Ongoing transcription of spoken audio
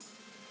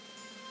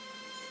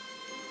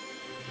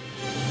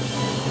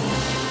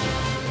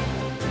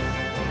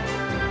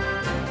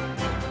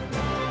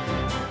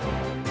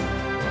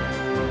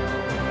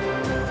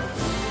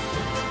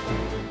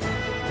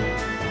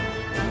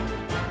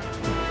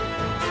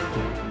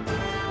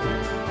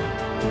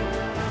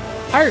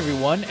Hi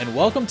everyone, and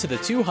welcome to the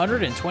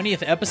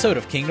 220th episode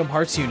of Kingdom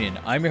Hearts Union.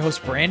 I'm your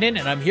host Brandon,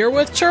 and I'm here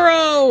with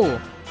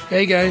Churro!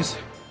 Hey guys.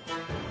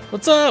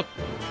 What's up?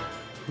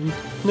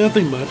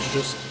 Nothing much,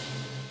 just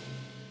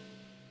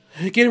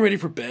getting ready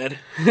for bed.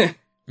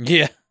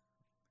 Yeah,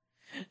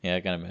 I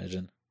can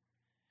imagine.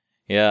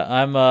 Yeah,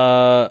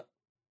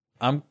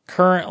 I'm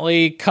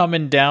currently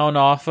coming down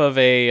off of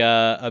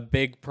a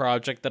big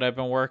project that I've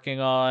been working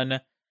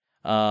on.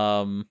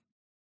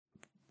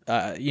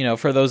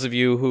 For those of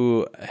you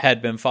who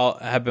have been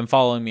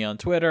following me on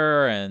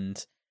Twitter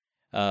and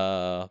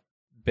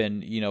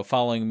been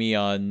following me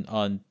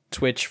on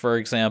Twitch, for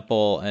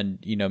example, and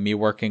me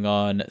working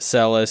on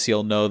Celis,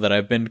 you'll know that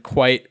I've been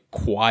quite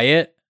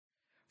quiet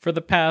for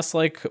the past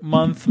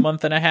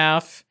month and a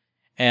half.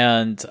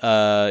 And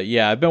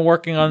I've been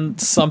working on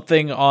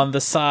something on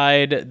the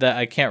side that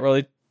I can't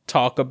really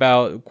talk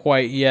about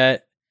quite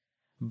yet,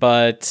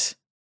 but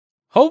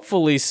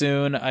hopefully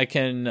soon I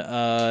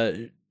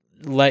can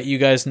let you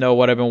guys know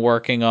what I've been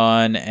working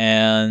on,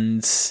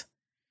 and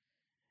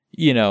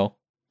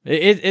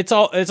it's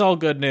all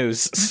good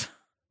news.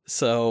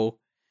 So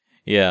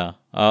yeah,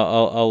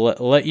 I'll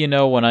let you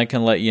know when I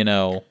can let you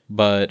know,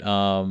 but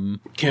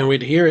can't wait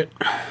to hear it.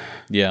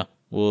 Yeah,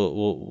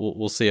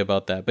 we'll see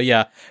about that. But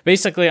yeah,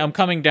 basically I'm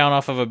coming down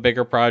off of a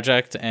bigger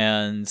project,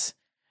 and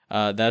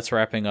that's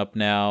wrapping up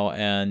now,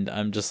 and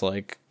I'm just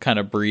kind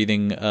of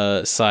breathing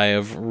a sigh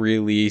of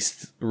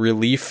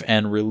relief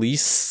and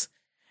release.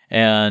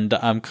 And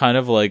I'm kind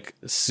of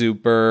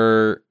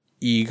super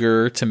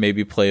eager to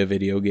maybe play a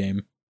video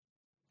game.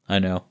 I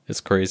know, it's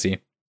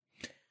crazy.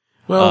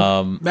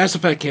 Well, Mass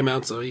Effect came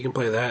out, so you can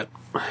play that.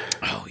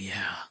 Oh,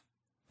 yeah.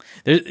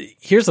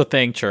 Here's the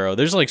thing, Churro.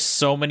 There's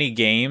so many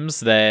games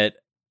that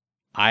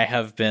I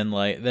have been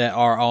that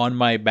are on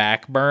my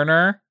back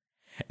burner,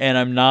 and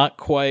I'm not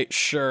quite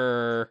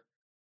sure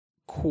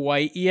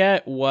quite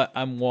yet what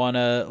I want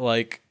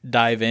to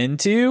dive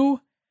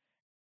into.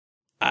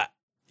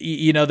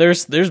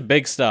 There's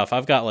big stuff.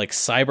 I've got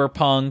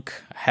Cyberpunk.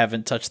 I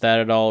haven't touched that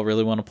at all.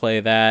 Really want to play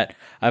that.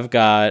 I've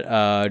got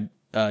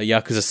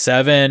Yakuza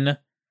 7 or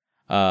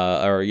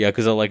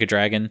Yakuza Like a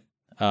Dragon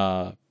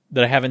that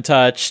I haven't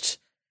touched.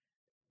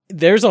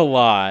 There's a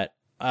lot.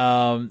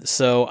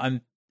 So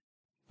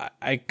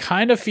I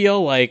kind of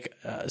feel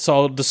so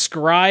I'll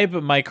describe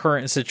my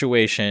current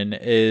situation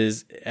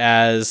as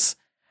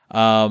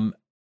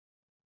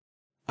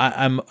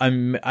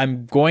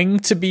I'm going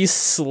to be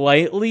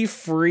slightly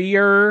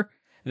freer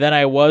than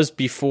I was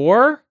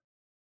before,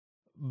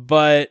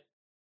 but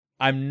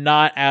I'm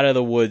not out of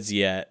the woods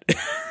yet.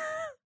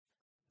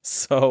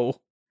 So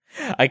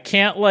I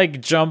can't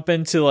jump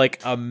into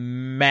a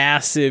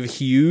massive,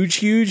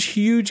 huge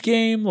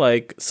game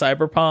like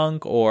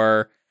Cyberpunk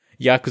or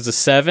Yakuza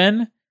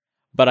 7,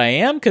 but I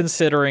am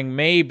considering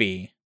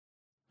maybe,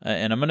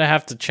 and I'm going to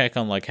have to check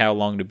on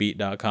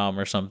howlongtobeat.com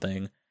or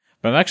something.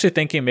 But I'm actually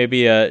thinking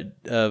maybe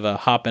of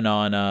hopping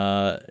on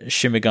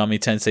Shin Megami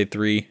Tensei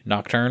 3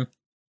 Nocturne.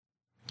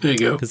 There you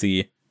go. Because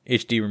the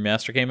HD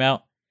remaster came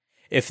out.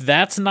 If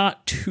that's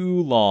not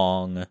too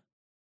long,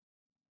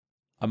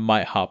 I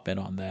might hop in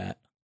on that.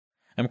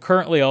 I'm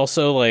currently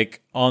also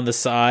on the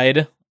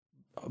side,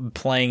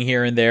 playing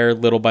here and there,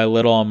 little by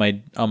little on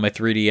my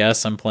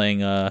 3DS. I'm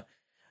playing a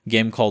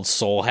game called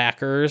Soul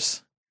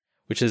Hackers,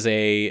 which is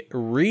a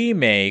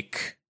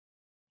remake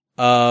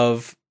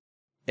of.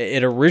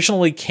 It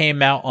originally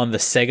came out on the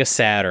Sega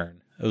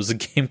Saturn. It was a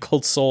game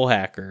called Soul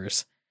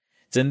Hackers.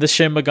 It's in the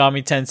Shin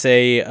Megami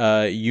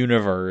Tensei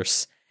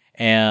universe,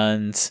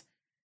 and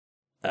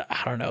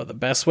I don't know, the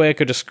best way I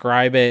could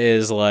describe it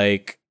is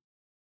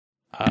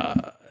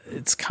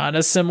it's kind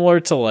of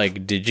similar to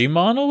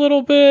Digimon a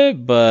little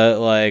bit,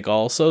 but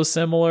also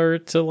similar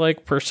to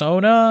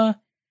Persona.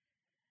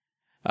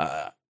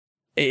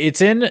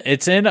 It's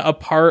in a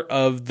part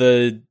of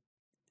the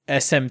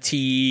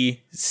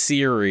SMT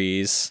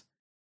series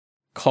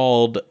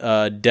called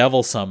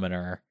Devil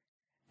Summoner,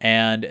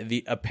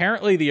 and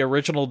apparently the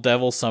original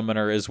Devil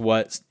Summoner is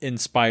what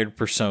inspired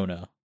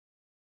Persona,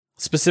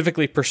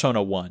 specifically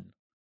Persona 1.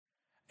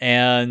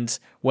 And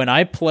when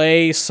I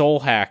play Soul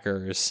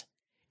Hackers,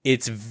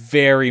 it's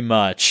very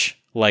much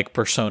like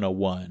Persona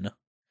 1.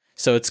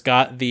 So it's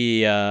got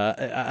the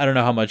I don't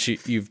know how much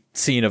you've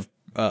seen of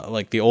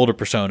the older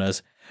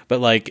Personas, but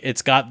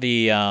it's got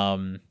the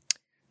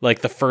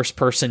the first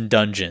person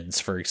dungeons,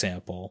 for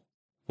example.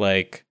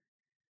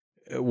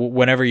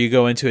 Whenever you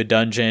go into a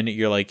dungeon,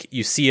 you're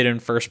you see it in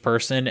first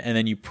person, and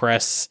then you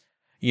press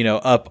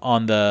up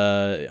on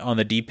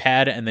the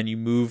D-pad, and then you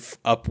move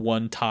up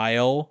one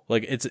tile.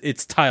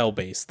 It's tile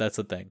based. That's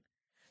the thing.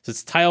 So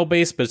it's tile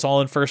based, but it's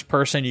all in first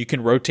person. You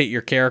can rotate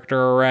your character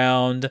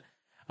around.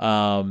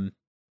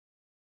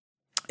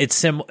 It's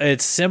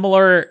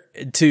similar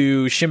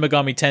to Shin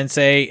Megami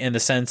Tensei in the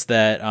sense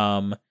that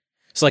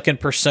so in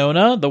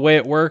Persona, the way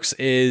it works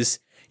is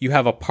you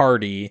have a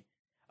party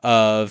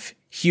of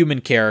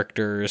human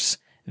characters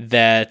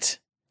that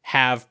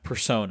have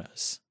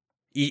personas.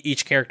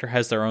 Each character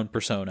has their own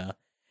persona,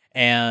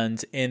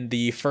 And in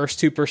the first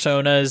two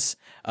Personas,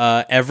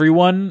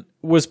 everyone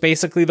was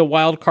basically the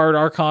wild card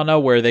Arcana,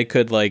 where they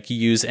could like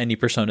use any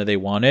persona they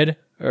wanted,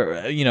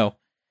 or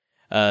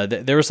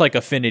there was like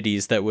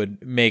affinities that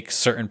would make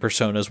certain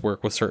personas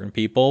work with certain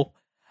people.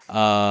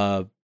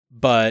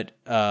 But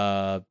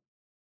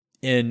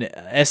in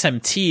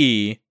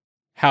SMT,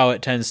 how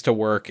it tends to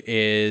work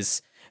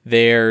is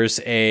there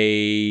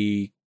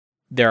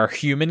are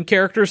human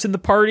characters in the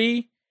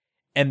party,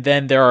 and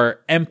then there are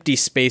empty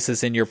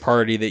spaces in your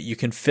party that you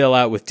can fill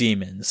out with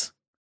demons.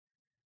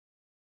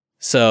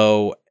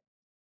 So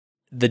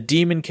the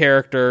demon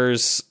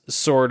characters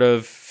sort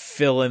of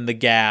fill in the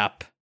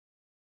gap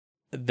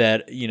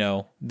that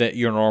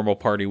your normal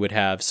party would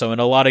have. So in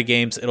a lot of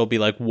games, it'll be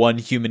like one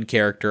human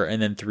character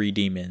and then 3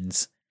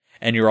 demons,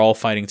 and you're all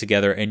fighting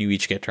together, and you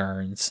each get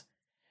turns.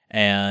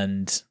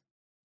 And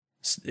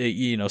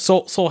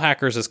Soul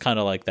Hackers is kind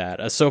of like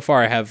that. So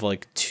far, I have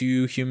like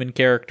 2 human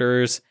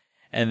characters,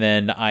 and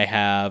then I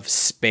have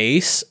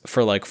space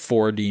for like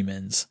 4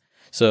 demons.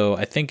 So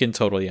I think in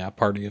total,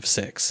 party of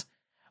 6.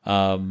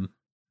 So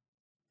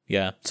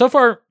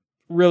far,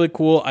 really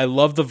cool. I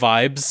love the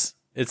vibes.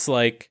 It's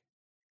like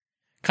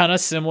kind of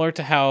similar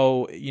to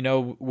how,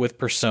 with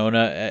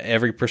Persona,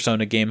 every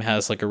Persona game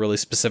has like a really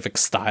specific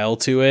style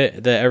to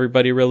it that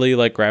everybody really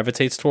like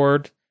gravitates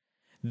toward.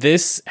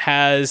 This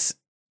has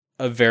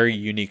a very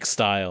unique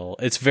style.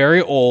 It's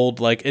very old.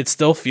 Like, it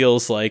still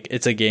feels like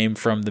it's a game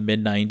from the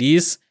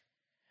mid-90s.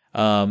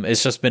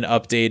 It's just been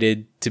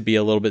updated to be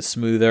a little bit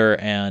smoother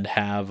and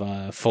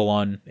have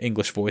full-on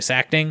English voice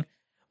acting.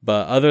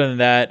 But other than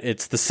that,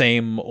 it's the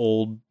same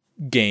old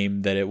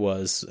game that it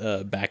was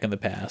back in the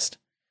past.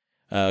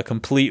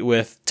 Complete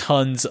with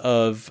tons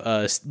of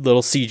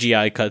little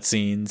CGI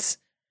cutscenes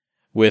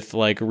with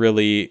like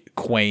really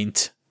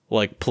quaint,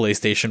 like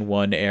PlayStation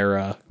 1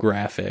 era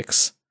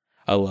graphics.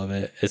 I love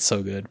it. It's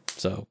so good.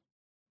 So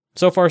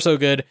far so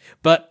good.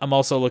 But I'm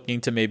also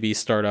looking to maybe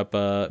start up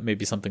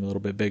maybe something a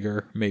little bit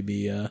bigger.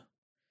 Maybe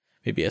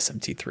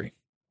SMT3.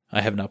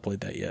 I have not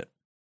played that yet.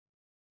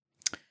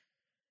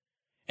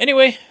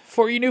 Anyway,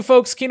 for you new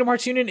folks, Kingdom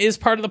Hearts Union is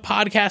part of the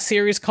podcast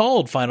series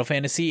called Final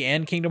Fantasy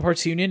and Kingdom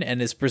Hearts Union,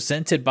 and is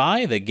presented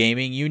by the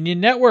Gaming Union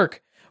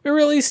Network. We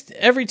release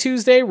every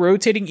Tuesday,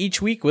 rotating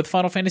each week with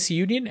Final Fantasy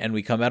Union, and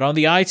we come out on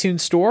the iTunes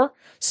Store,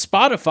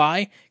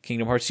 Spotify,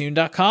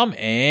 KingdomHeartsUnion.com,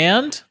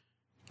 and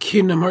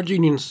Kingdom Hearts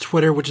Union's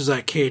Twitter, which is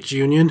at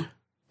KHUnion.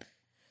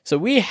 So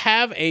we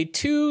have a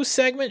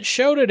 2-segment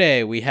show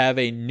today. We have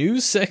a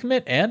news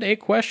segment and a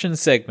question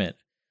segment.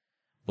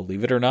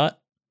 Believe it or not,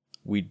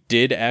 we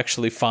did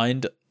actually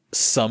find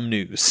some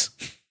news.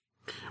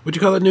 Would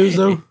you call it news,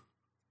 though?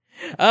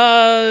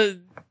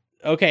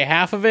 Okay,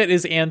 half of it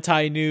is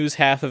anti-news,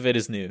 half of it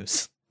is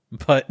news.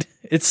 But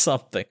it's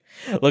something.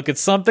 Look, it's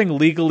something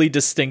legally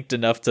distinct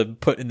enough to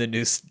put in the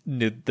news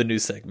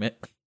segment.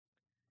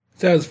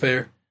 Sounds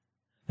fair.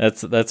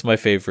 That's my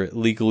favorite,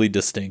 legally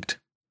distinct.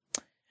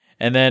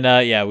 And then,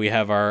 we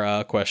have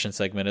our question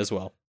segment as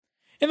well.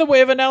 In the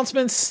way of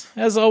announcements,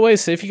 as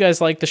always, if you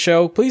guys like the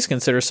show, please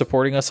consider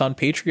supporting us on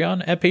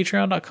Patreon at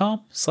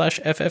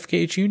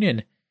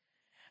patreon.com/FFKHUnion.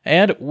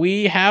 And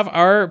we have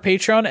our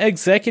Patreon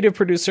executive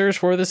producers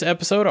for this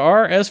episode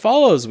are as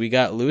follows. We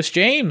got Lewis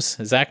James,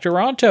 Zach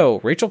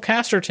Duranto, Rachel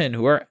Casterton,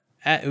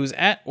 who's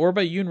at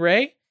Orba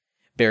Yunrei,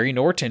 Barry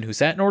Norton,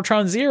 who's at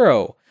Nortron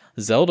Zero,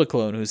 Zelda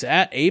Clone, who's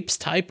at Apes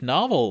Type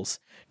Novels,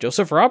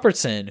 Joseph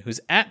Robertson, who's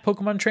at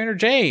Pokemon Trainer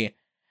J,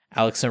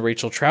 Alex and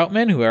Rachel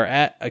Troutman, who are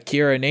at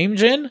Akira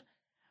Namejin,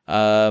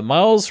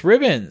 Miles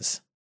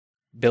Ribbons,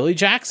 Billy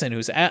Jackson,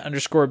 who's at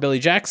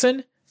 _Billy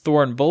Jackson,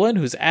 Thorn Bullen,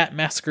 who's at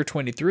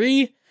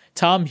Massacre23,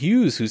 Tom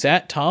Hughes, who's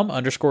at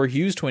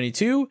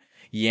Tom_Hughes22,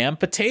 Yam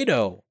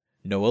Potato,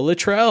 Noah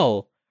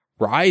Littrell,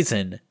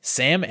 Ryzen,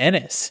 Sam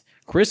Ennis,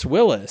 Chris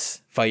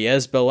Willis,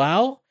 Fayez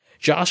Bilal,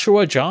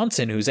 Joshua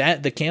Johnson, who's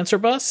at The Cancer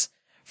Bus,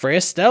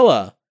 Freya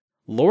Stella,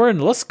 Lauren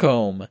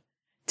Luscombe,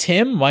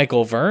 Tim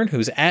Michael Verne,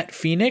 who's at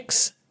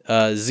Phoenix,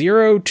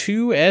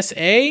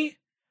 02SA,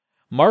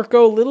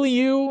 Marco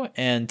Liliu,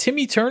 and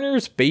Timmy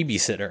Turner's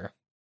Babysitter.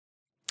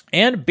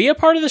 And be a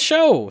part of the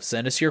show.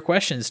 Send us your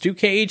questions to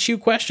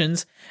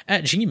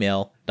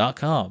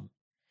khuquestions@gmail.com.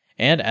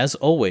 And as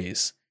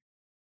always,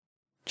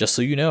 just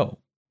so you know,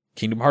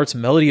 Kingdom Hearts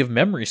Melody of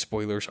Memory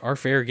spoilers are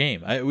fair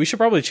game. We should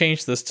probably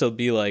change this to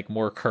be like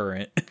more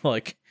current.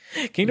 Like,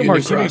 Kingdom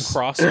Hearts Union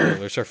Cross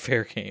spoilers are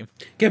fair game.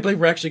 Can't believe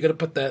we're actually going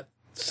to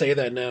say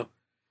that now.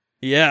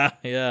 Yeah.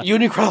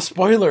 Union Cross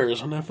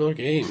spoilers on that fair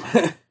game.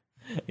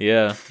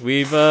 Yeah,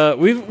 we've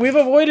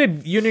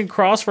avoided Union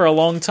Cross for a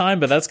long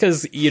time, but that's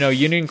because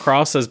Union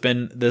Cross has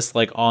been this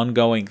like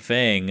ongoing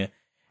thing,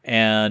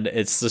 and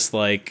it's just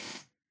like,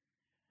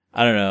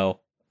 I don't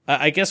know.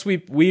 I guess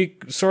we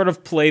sort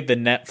of played the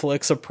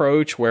Netflix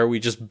approach where we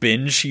just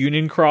binge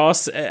Union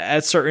Cross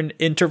at certain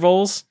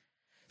intervals.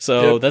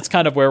 So That's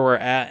kind of where we're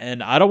at,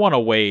 and I don't want to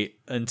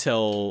wait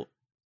until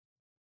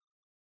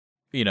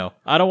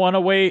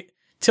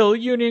till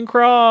Union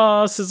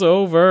Cross is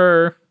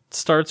over.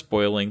 Start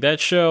spoiling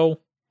that show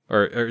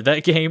or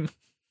that game.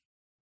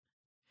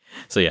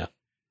 So yeah,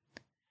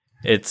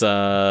 It's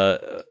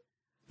that's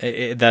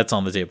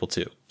on the table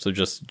too. So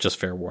just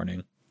fair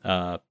warning.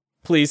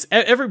 Please,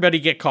 everybody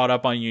get caught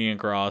up on Union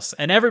Cross,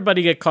 and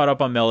everybody get caught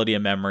up on Melody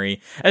of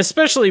Memory,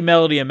 especially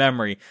Melody of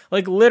Memory.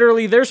 Like,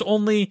 literally, there's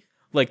only,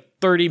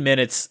 30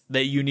 minutes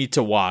that you need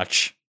to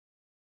watch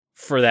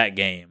for that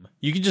game.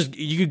 You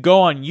could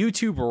go on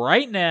YouTube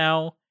right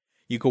now.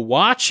 You could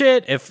watch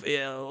it.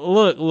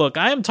 Look,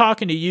 I am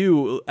talking to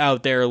you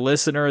out there,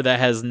 listener, that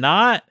has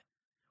not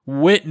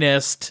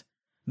witnessed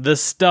the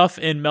stuff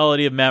in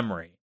Melody of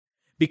Memory,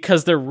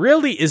 because there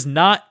really is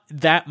not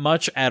that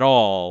much at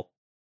all.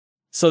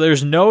 So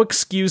there's no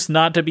excuse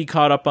not to be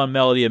caught up on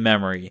Melody of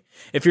Memory.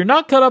 If you're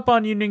not caught up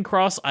on Union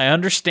Cross, I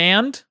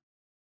understand.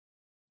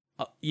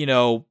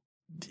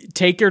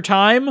 Take your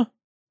time.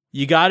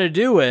 You got to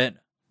do it,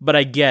 but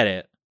I get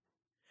it.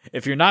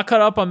 If you're not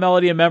caught up on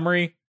Melody of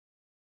Memory,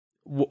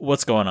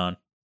 what's going on?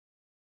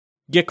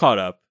 Get caught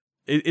up.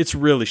 It's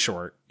really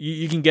short.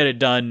 You can get it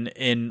done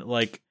in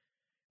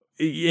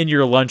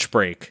your lunch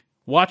break.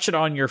 Watch it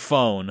on your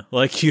phone.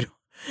 You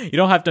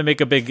don't have to make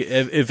a big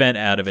event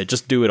out of it.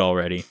 Just do it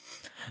already.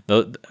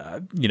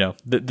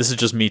 This is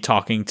just me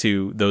talking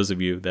to those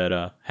of you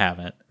that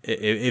haven't.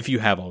 If you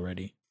have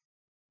already,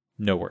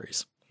 no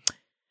worries.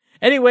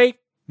 Anyway,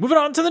 moving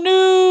on to the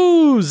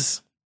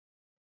news.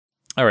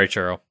 All right,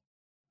 Churro.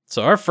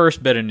 So our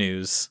first bit of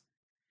news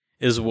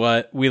is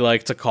what we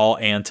like to call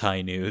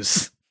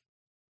anti-news.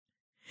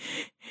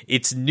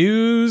 It's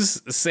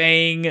news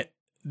saying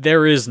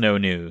there is no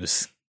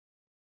news.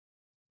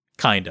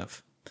 Kind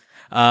of.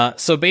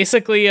 So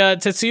basically,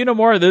 Tetsuya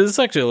Nomura, this is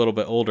actually a little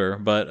bit older,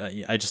 but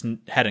I just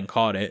hadn't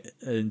caught it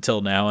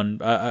until now,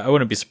 and I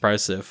wouldn't be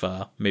surprised if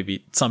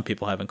maybe some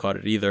people haven't caught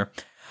it either.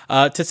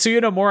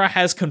 Tetsuya Nomura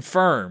has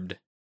confirmed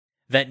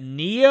that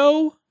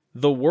Neo: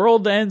 The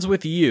World Ends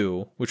With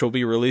You, which will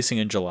be releasing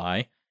in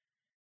July,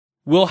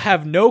 will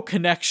have no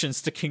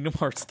connections to Kingdom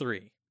Hearts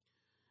 3.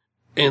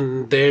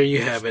 And there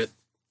you have it.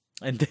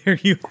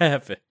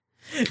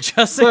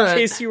 Just in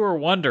case you were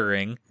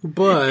wondering,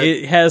 but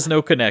it has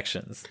no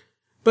connections.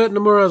 But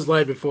Nomura's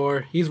lied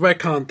before. He's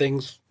retconned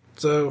things,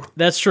 so...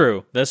 That's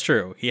true.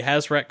 He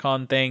has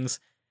retconned things.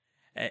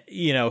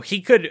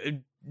 He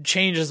could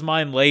change his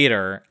mind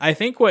later. I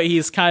think what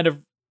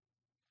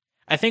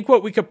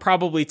we could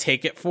probably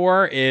take it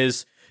for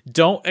is,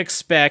 don't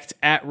expect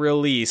at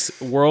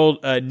release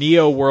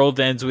Neo World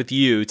Ends With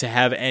You to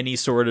have any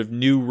sort of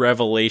new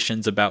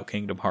revelations about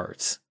Kingdom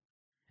Hearts,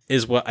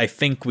 is what I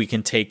think we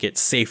can take it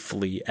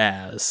safely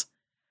as.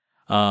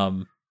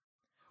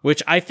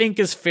 Which I think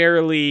is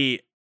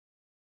fairly,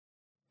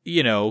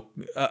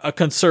 a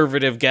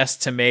conservative guess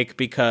to make,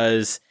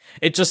 because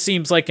it just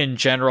seems like in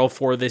general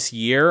for this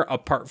year,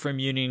 apart from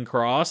Union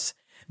Cross,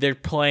 they're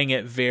playing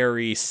it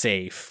very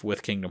safe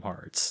with Kingdom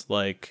Hearts.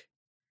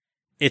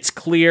 It's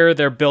clear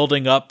they're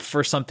building up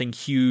for something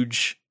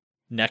huge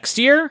next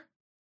year,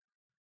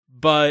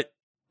 but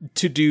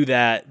to do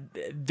that,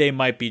 they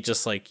might be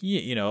just like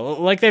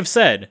they've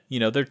said,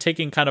 they're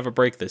taking kind of a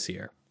break this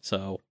year.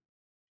 So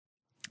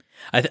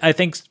I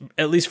think,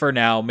 at least for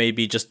now,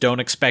 maybe just don't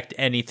expect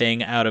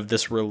anything out of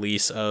this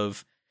release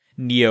of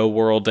Neo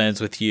World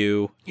Ends With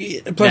You.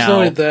 Yeah, plus, not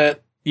only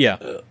that, yeah,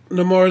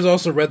 Nomura's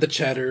also read the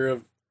chatter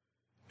of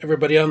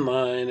everybody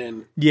online,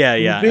 and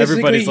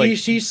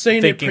everybody's he's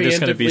saying thinking there's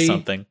going to be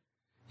something.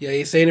 Yeah,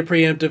 he's saying it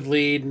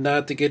preemptively,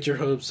 not to get your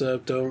hopes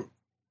up. Don't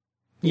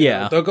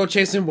go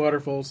chasing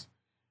waterfalls.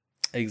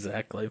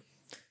 Exactly.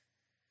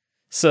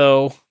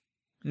 So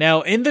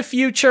now in the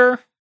future,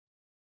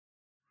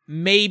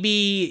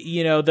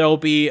 maybe there'll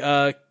be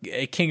a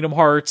Kingdom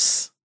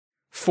Hearts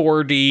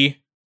 4D,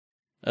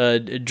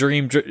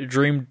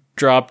 Dream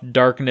Drop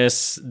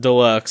Darkness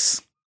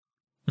Deluxe.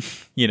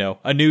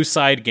 A new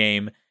side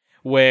game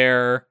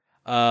where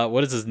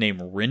what is his name?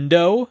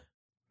 Rindo?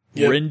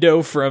 Yep.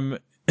 Rindo from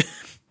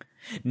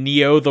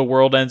Neo: The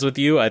World Ends With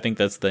You. I think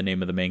that's the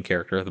name of the main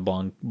character, the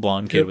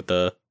blonde kid with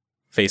the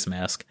face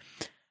mask.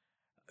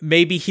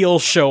 Maybe he'll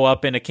show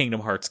up in a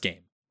Kingdom Hearts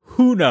game.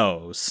 Who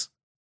knows?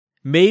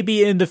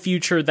 Maybe in the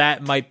future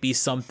that might be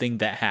something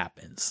that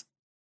happens.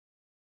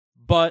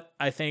 But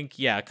I think,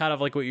 kind of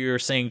like what you were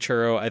saying,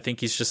 Churro, I think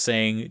he's just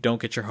saying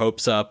don't get your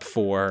hopes up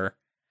for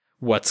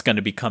what's going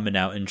to be coming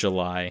out in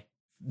July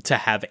to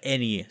have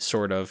any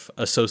sort of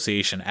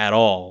association at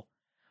all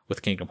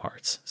with Kingdom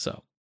Hearts.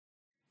 So,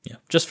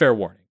 just fair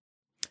warning.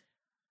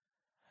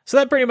 So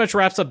that pretty much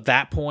wraps up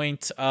that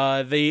point.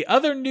 The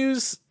other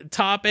news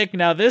topic,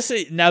 now this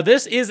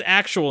is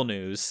actual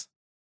news.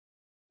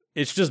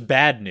 It's just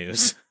bad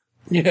news.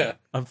 Yeah.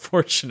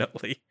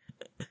 Unfortunately.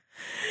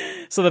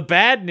 So the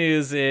bad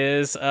news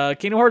is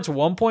Kingdom Hearts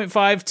 1.5,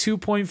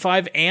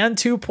 2.5, and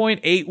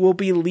 2.8 will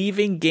be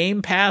leaving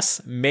Game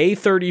Pass May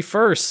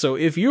 31st. So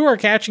if you are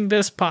catching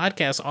this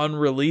podcast on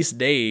release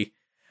day,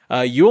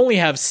 you only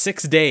have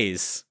 6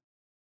 days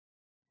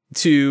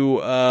to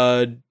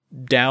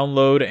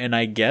download and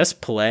I guess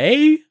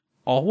play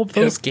all of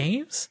those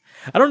games?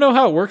 I don't know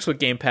how it works with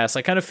Game Pass.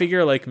 I kind of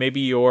figure like maybe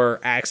your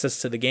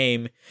access to the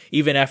game,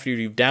 even after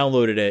you've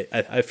downloaded it,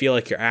 I feel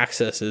like your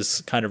access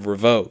is kind of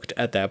revoked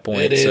at that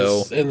point. It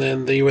is, and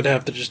then you would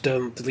have to just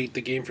delete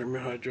the game from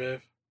your hard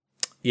drive.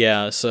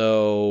 Yeah,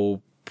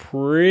 so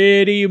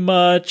pretty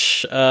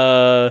much,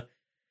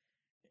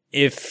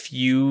 if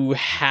you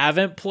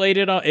haven't played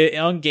it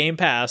on Game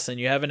Pass and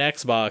you have an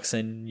Xbox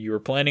and you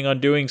were planning on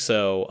doing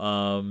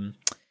so,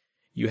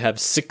 you have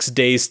 6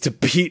 days to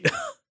beat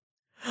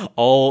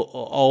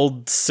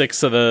all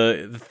 6 of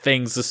the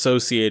things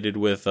associated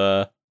with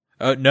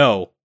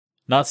no,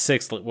 not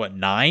 6, like what,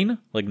 9?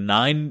 Like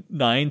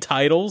 9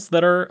 titles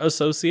that are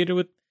associated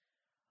with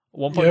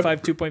 1.5,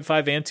 yep.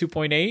 2.5, and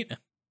 2.8.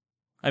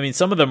 I mean,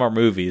 some of them are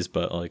movies,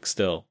 but like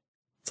still,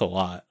 it's a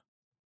lot.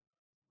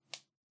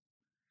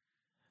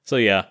 So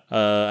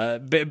yeah,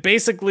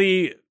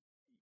 basically,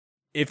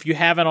 if you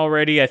haven't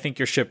already, I think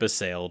your ship has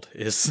sailed,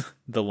 is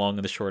the long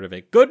and the short of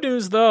it. Good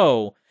news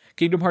though,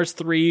 Kingdom Hearts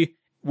 3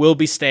 will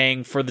be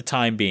staying for the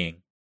time being.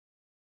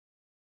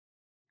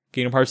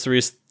 Kingdom Hearts 3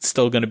 is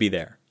still going to be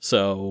there.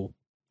 So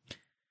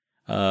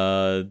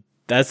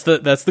that's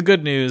the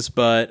good news,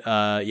 but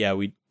yeah,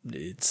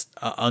 it's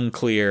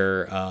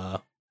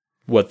unclear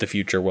what the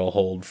future will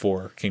hold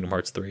for Kingdom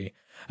Hearts 3.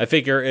 I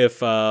figure if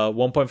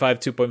 1.5,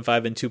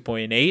 2.5, and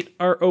 2.8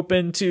 are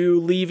open to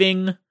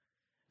leaving,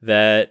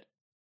 that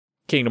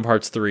Kingdom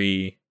Hearts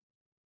 3,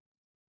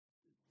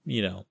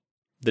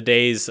 the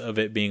days of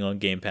it being on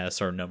Game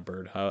Pass are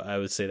numbered. I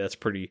would say that's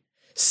pretty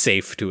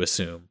safe to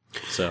assume.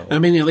 So I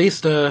mean, at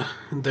least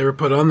they were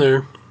put on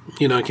there.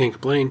 I can't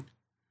complain.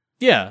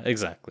 Yeah,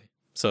 exactly.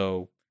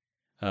 So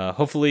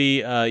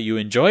hopefully you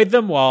enjoyed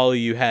them while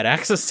you had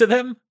access to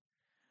them.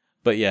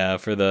 But yeah,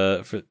 for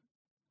the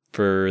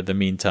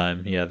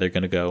meantime, yeah, they're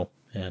gonna go,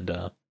 and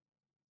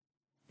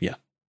yeah.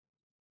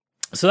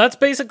 So that's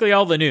basically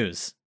all the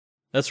news.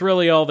 That's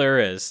really all there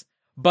is.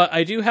 But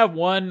I do have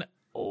one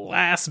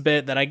last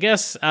bit that I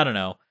guess, I don't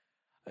know.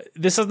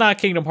 This is not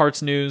Kingdom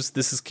Hearts news.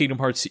 This is Kingdom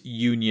Hearts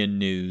Union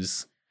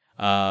news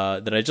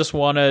that I just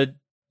wanted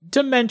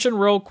to mention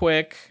real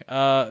quick,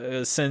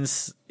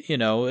 since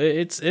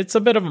it's a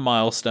bit of a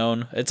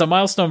milestone. It's a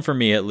milestone for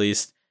me, at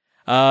least.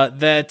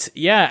 That,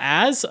 yeah,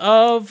 as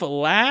of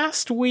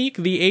last week,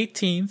 the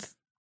 18th,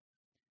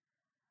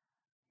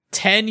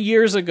 10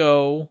 years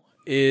ago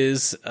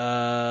is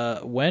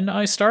when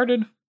I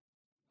started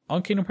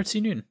on Kingdom Hearts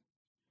Union.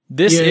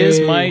 This Yay. Is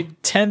my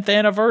 10th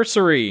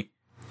anniversary.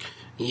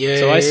 Yay.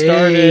 So I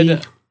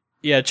started,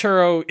 yeah,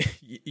 Churro,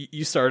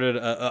 you started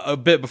a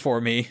bit before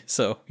me,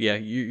 so yeah,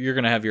 you're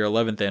going to have your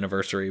 11th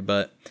anniversary,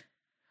 but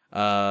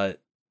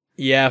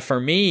yeah, for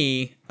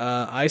me,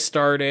 I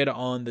started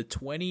on the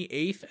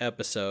 28th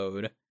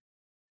episode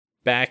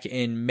back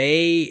in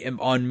May.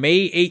 On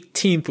May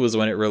 18th was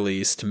when it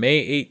released.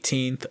 May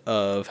 18th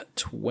of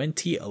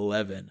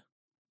 2011.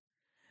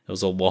 It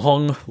was a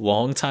long,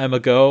 long time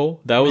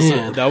ago. That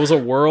was a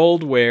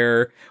world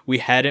where we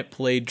hadn't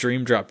played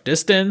Dream Drop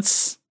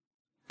Distance.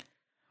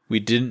 We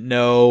didn't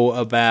know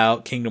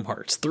about Kingdom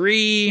Hearts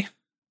 3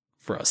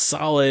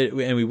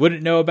 and we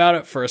wouldn't know about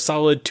it for a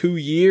solid 2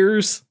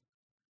 years.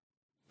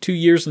 2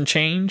 years and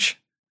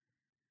change.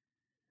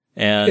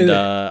 And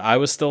I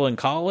was still in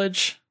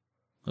college.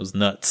 It was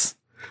nuts.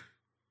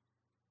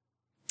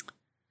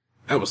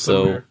 I was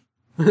somewhere.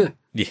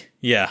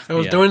 Yeah. I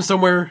was doing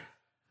something.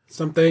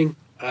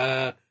 We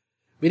didn't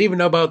even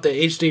know about the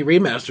HD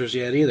remasters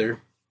yet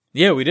either.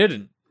 Yeah, we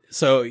didn't.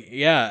 So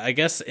yeah, I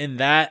guess in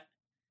that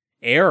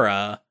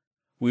era,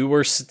 we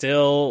were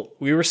still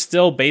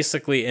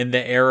basically in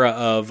the era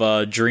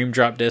of Dream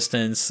Drop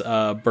Distance,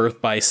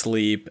 Birth by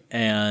Sleep,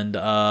 and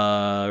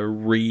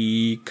Recoded.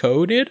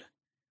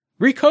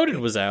 Recoded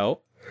was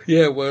out.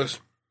 Yeah, it was.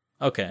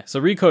 Okay, so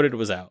Recoded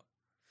was out.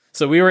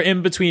 So we were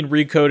in between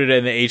Recoded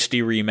and the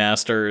HD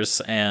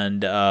remasters,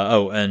 and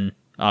and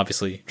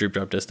obviously Dream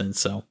Drop Distance.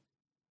 So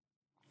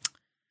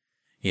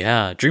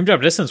yeah, Dream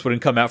Drop Distance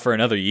wouldn't come out for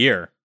another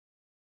year.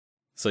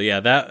 So yeah,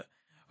 that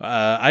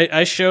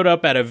I showed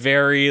up at a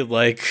very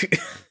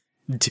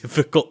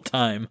difficult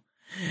time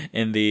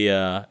in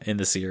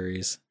the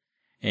series,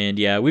 and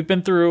yeah, we've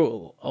been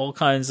through all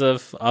kinds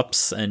of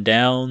ups and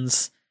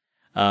downs,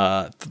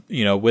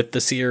 with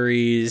the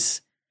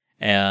series,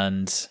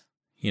 and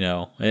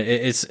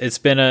it's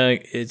been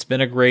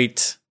a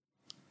great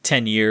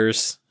 10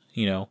 years,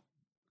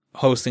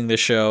 hosting the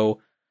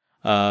show.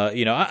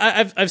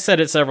 I've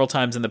said it several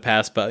times in the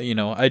past, but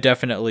I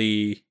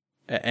definitely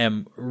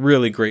am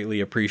really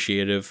greatly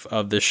appreciative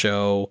of the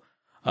show,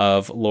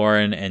 of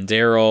Lauren and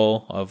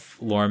Daryl, of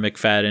Lauren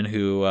McFadden,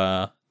 who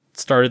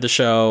started the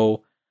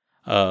show,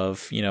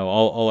 of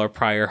all our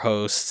prior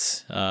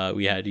hosts.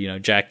 We had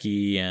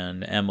Jackie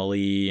and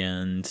Emily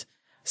and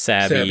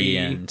Savvy,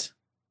 and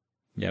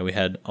yeah, we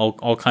had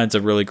all kinds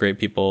of really great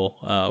people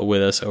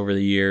with us over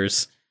the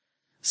years.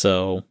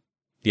 So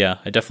yeah,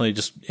 I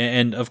definitely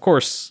and of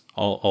course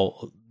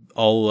all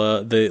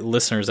the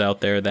listeners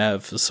out there that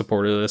have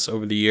supported us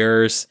over the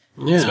years,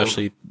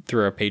 especially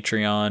through our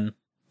Patreon,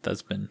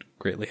 that's been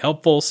greatly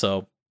helpful.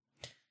 So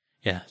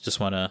yeah, just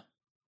want to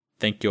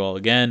thank you all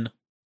again.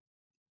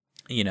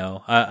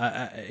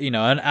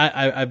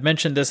 I've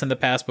mentioned this in the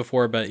past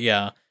before, but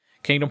yeah,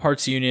 Kingdom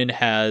Hearts Union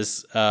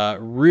has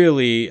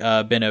really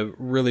been a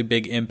really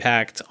big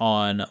impact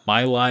on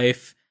my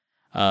life.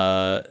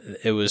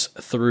 It was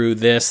through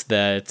this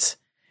that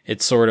it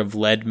sort of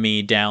led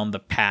me down the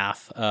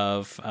path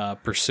of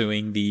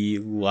pursuing the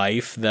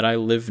life that I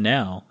live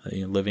now,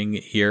 living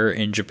here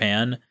in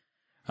Japan,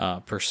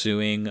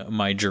 pursuing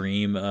my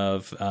dream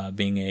of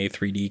being a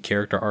 3D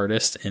character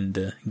artist in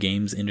the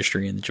games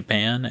industry in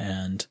Japan.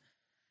 And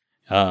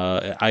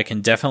I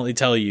can definitely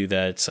tell you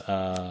that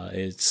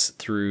it's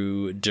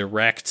through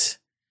direct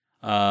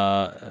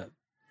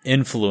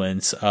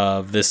influence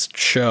of this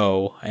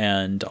show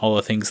and all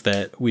the things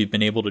that we've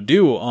been able to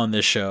do on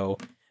this show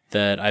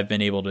that I've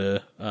been able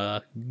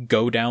to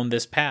go down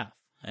this path.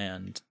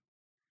 And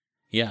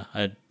yeah,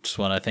 I just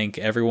want to thank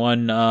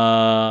everyone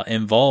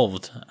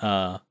involved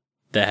that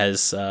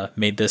has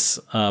made this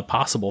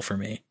possible for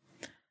me.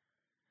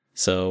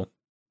 So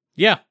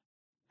yeah,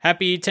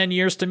 happy 10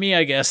 years to me,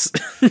 I guess.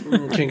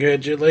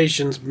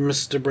 Congratulations,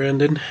 Mr.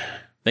 Brandon.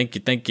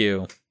 Thank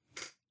you.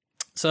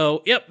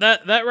 So, yep,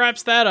 that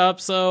wraps that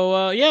up.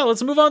 So, yeah,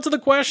 let's move on to the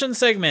question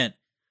segment.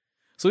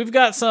 So we've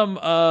got some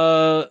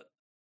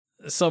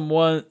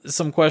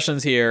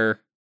questions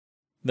here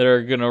that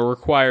are going to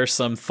require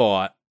some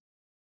thought.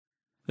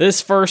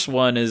 This first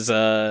one is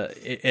an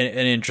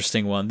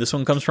interesting one. This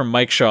one comes from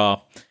Mike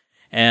Shaw,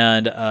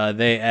 and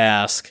they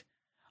ask,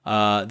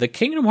 the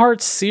Kingdom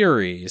Hearts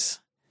series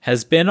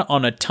has been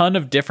on a ton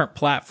of different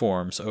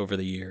platforms over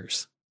the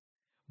years,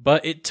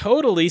 but it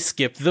totally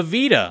skipped the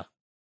Vita.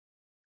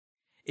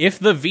 If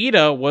the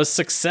Vita was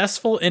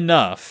successful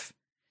enough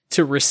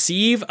to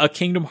receive a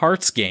Kingdom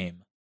Hearts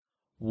game,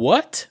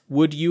 what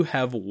would you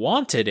have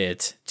wanted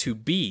it to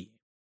be?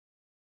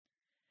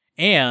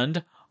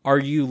 And are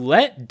you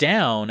let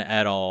down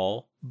at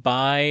all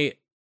by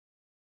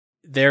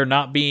there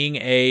not being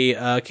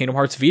a Kingdom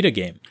Hearts Vita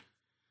game?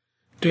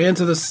 To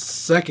answer the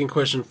second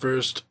question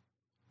first,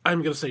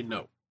 I'm going to say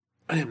no.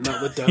 I am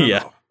not let down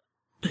at all.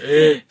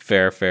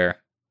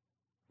 Fair.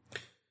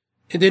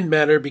 It didn't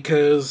matter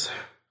because...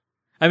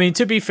 I mean,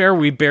 to be fair,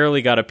 we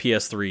barely got a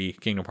PS3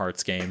 Kingdom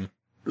Hearts game.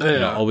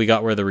 Yeah. All we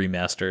got were the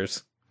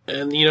remasters.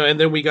 And, and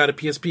then we got a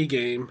PSP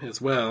game as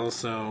well,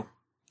 so...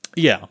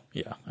 Yeah,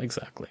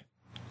 exactly.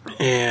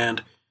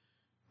 And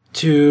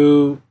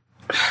to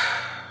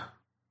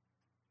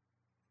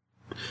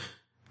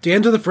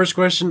answer the first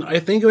question, I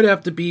think it would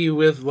have to be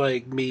with,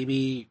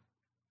 maybe...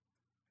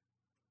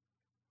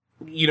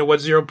 what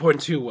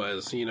 0.2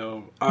 was,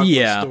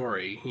 Aqua's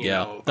story.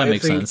 That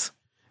makes sense.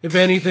 If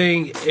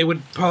anything, it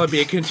would probably be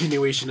a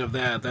continuation of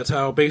that. That's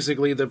how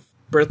basically the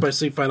Birth by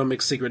Sleep Final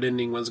Mix Secret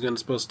Ending was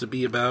supposed to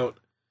be about.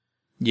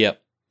 Yep.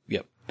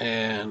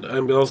 And I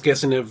was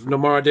guessing if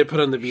Nomura did put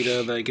on the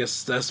Vita, I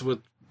guess that's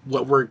what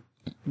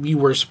we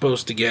were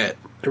supposed to get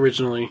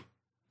originally.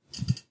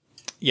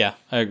 Yeah,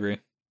 I agree.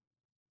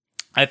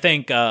 I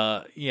think,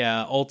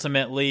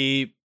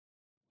 ultimately,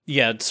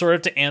 sort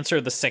of to answer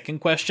the second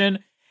question,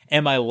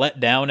 am I let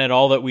down at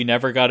all that we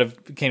never got a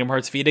Kingdom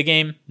Hearts Vita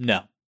game?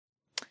 No.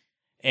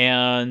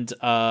 And,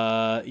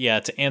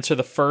 to answer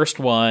the first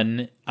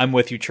one, I'm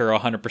with you, Churro,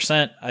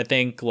 100%. I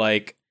think,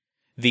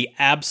 the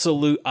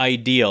absolute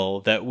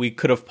ideal that we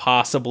could have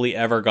possibly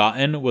ever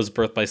gotten was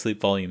Birth by Sleep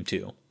Volume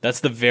 2.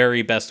 That's the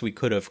very best we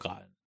could have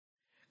gotten.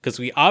 Because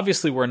we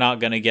obviously were not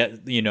going to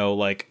get,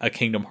 a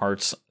Kingdom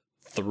Hearts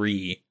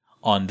 3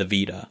 on the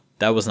Vita.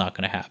 That was not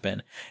going to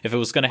happen. If it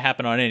was going to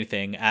happen on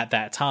anything, at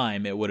that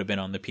time, it would have been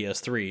on the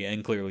PS3,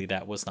 and clearly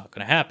that was not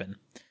going to happen.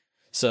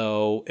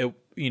 So,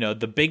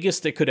 the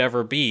biggest it could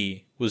ever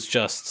be was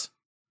just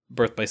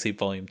Birth by Sleep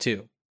Volume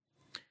 2.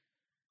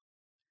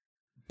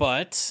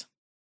 But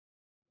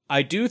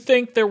I do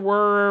think there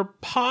were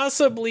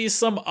possibly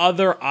some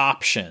other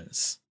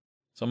options.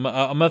 So I'm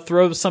going to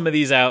throw some of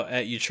these out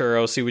at you,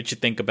 Churro, see what you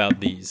think about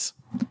these.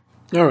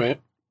 All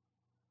right.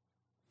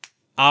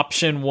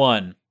 Option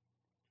 1.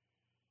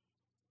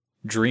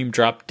 Dream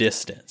Drop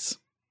Distance.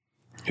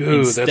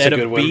 Ooh, Instead that's a good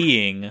of one.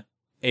 being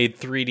a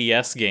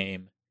 3DS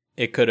game,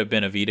 it could have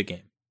been a Vita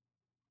game.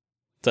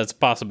 So that's a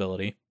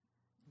possibility.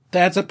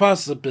 That's a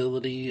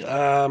possibility.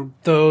 Though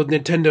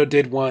Nintendo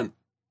did want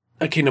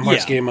a Kingdom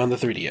Hearts game on the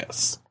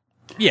 3DS.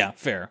 Yeah,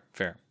 fair.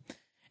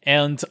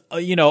 And,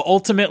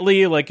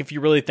 ultimately, if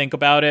you really think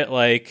about it,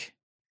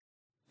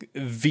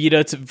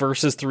 Vita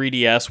versus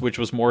 3DS, which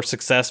was more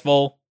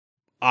successful,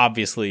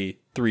 obviously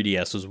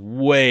 3DS was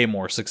way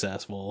more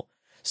successful.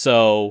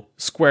 So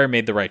Square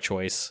made the right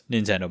choice.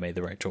 Nintendo made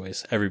the right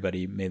choice.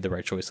 Everybody made the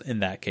right choice in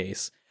that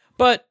case.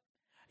 But,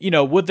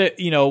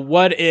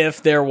 what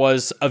if there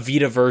was a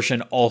Vita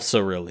version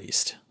also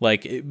released?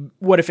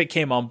 What if it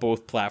came on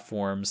both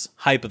platforms,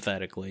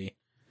 hypothetically?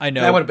 I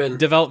know that would have been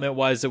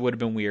development-wise, it would have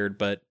been weird,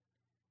 but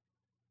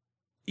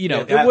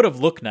it would have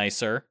looked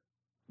nicer.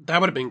 That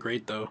would have been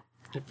great, though,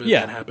 if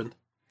that happened.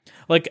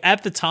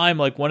 At the time,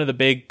 one of the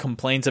big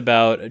complaints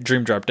about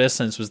Dream Drop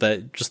Distance was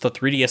that just the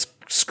 3DS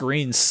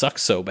screen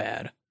sucks so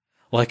bad.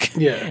 Like,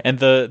 Yeah. and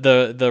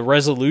the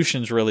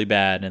resolution's really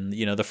bad, and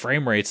the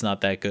frame rate's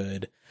not that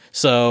good.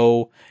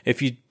 So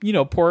if you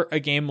port a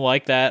game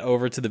like that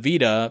over to the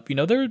Vita,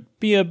 there'd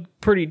be a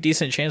pretty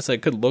decent chance that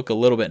it could look a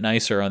little bit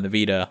nicer on the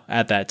Vita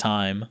at that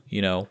time.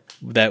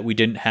 That we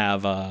didn't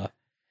have the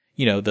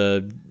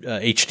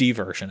HD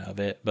version of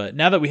it, but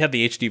now that we have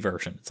the HD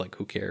version, it's like,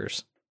 who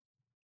cares?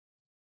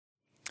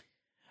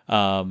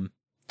 So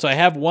I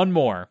have one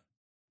more,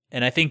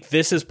 and I think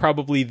this is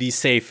probably the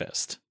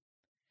safest.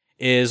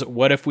 Is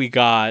what if we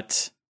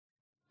got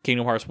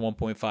Kingdom Hearts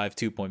 1.5,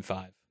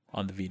 2.5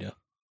 on the Vita?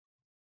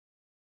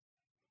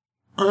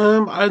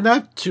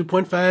 Not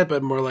 2.5,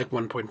 but more like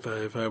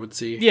 1.5, I would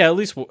see. Yeah,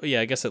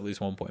 I guess at least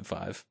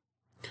 1.5.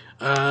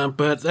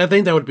 But I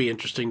think that would be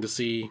interesting to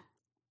see.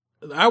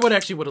 I would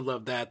have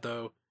loved that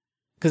though.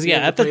 Because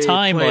at the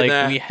time,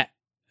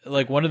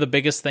 like one of the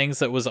biggest things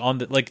that was on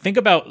think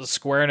about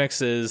Square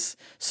Enix's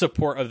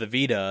support of the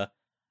Vita.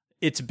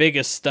 Its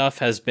biggest stuff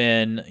has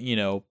been,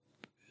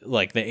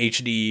 like the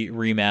HD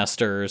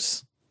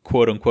remasters,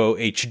 quote unquote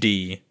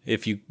HD,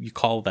 if you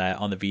call that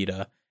on the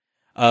Vita,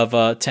 of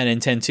 10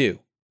 and 10-2.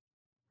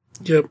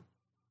 Yep.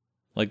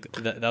 Like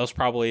that was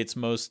probably its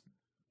most,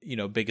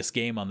 biggest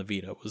game on the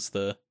Vita, was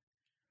the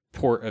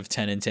port of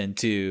 10 and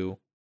 10-2,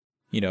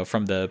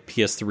 from the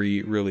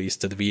PS3 release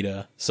to the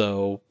Vita.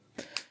 So,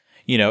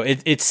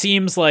 it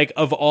seems like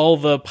of all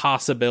the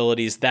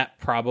possibilities, that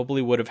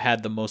probably would have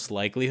had the most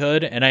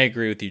likelihood. And I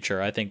agree with you,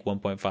 Chur. I think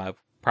 1.5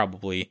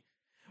 probably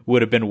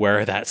would have been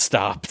where that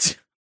stopped.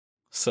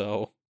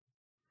 So,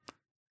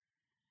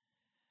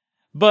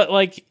 but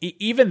like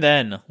even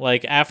then,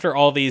 like after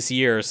all these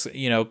years,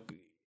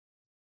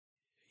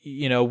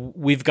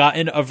 we've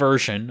gotten a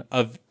version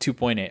of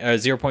 2.8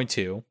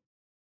 0.2. It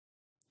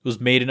was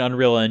made in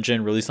Unreal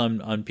Engine, released on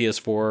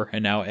PS4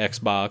 and now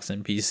Xbox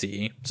and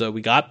PC. So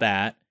we got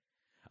that.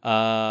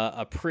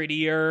 A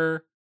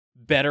prettier,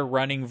 better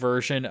running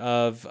version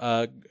of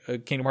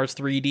Kingdom Hearts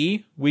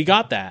 3D. We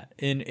got that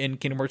in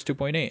Kingdom Hearts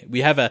 2.8.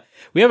 We have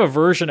a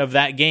version of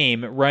that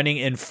game running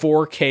in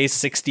 4K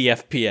 60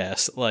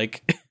 FPS.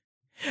 Like,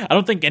 I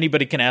don't think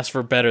anybody can ask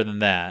for better than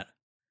that.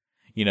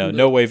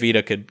 No way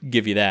Vita could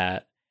give you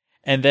that.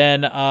 And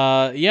then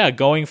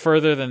going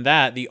further than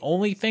that, the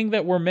only thing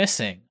that we're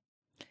missing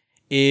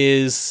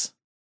is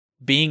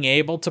being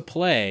able to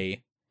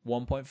play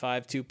 1.5,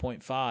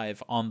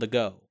 2.5 on the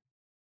go.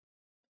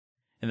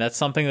 And that's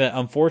something that,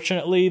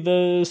 unfortunately,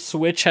 the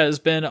Switch has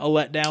been a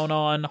letdown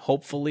on.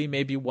 Hopefully,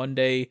 maybe one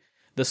day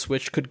the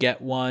Switch could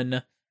get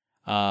one.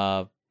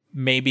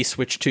 Maybe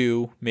Switch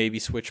 2, maybe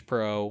Switch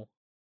Pro.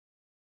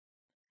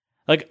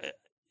 Like,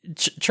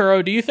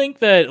 Churro, do you think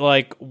that,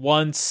 like,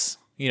 once,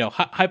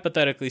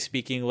 hypothetically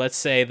speaking, let's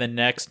say the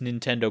next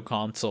Nintendo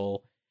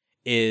console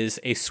is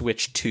a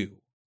Switch 2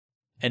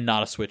 and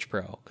not a Switch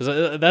Pro?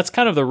 Because that's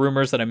kind of the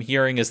rumors that I'm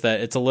hearing, is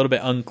that it's a little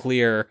bit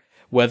unclear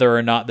whether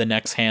or not the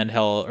next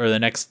handheld or the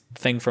next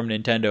thing from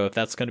Nintendo, if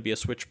that's going to be a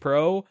Switch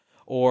Pro,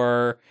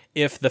 or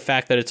if the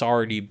fact that it's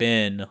already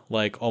been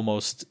like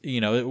almost,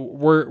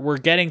 we're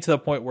getting to the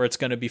point where it's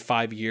going to be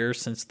 5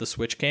 years since the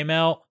Switch came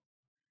out,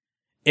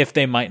 if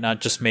they might not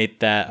just make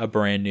that a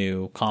brand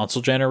new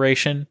console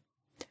generation.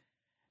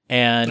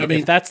 And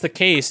if that's the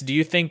case, do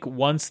you think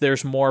once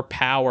there's more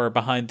power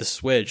behind the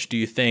Switch, do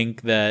you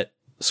think that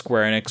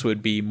Square Enix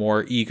would be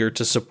more eager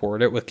to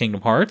support it with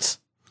Kingdom Hearts?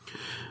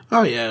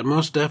 Oh yeah,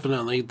 most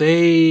definitely.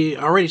 They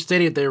already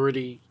stated they've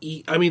already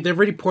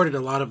ported a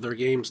lot of their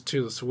games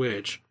to the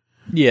Switch.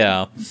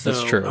 Yeah,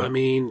 that's true. I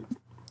mean,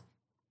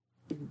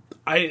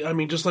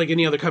 just like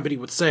any other company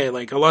would say,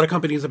 like a lot of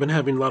companies have been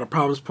having a lot of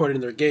problems porting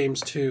their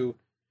games to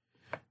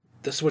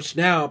the Switch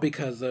now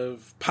because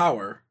of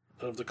power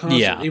of the console.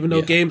 Yeah, even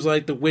though games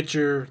like The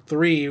Witcher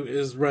 3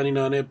 is running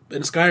on it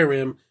and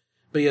Skyrim,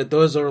 but yet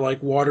those are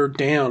like watered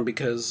down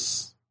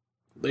because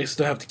they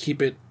still have to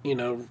keep it,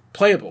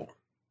 playable.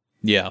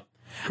 Yeah.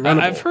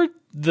 I've heard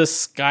the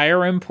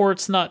Skyrim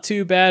port's not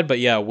too bad, but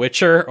yeah,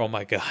 Witcher, oh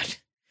my god.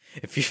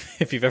 If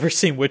you've ever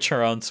seen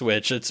Witcher on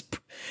Switch,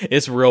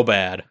 it's real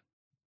bad.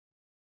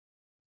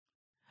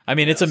 I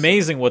mean, it's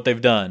amazing what they've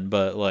done,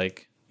 but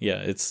like,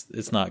 yeah,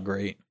 it's not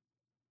great.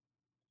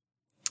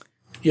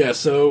 Yeah,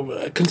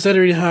 so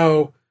considering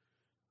how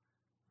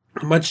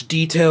much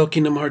detail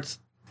Kingdom Hearts,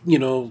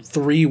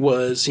 3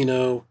 was,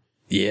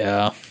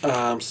 Yeah.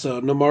 So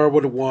Nomura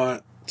would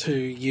want to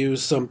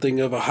use something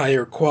of a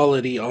higher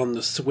quality on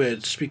the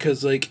Switch,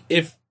 because like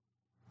if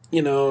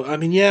you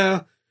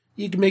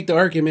can make the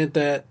argument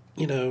that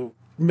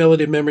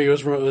Melody Memory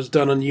was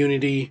done on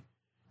Unity,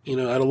 at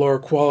a lower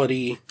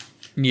quality.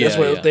 Yeah, that's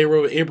why they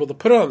were able to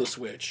put it on the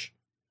Switch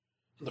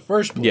in the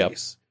first place. Yep.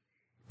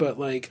 But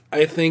like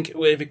I think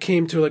if it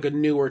came to like a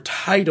newer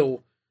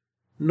title,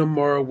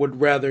 Nomura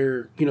would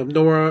rather,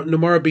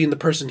 Nomura being the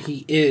person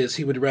he is,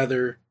 he would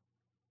rather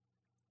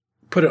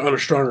put it on a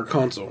stronger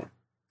console.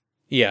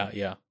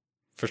 Yeah,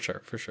 for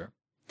sure.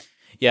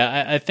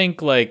 Yeah, I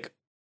think like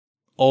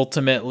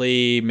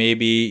ultimately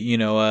maybe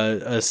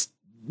a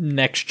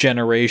next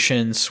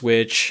generation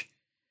Switch.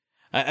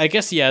 I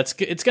guess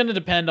it's going to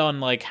depend on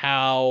like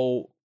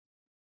how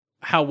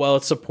how well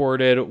it's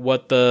supported,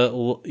 what the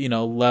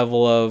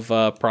level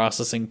of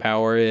processing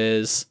power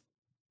is,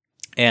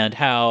 and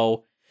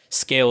how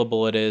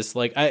scalable it is.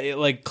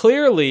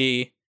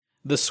 Clearly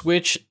the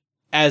Switch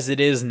as it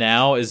is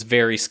now is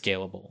very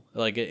scalable.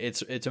 Like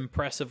it's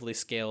impressively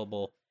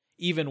scalable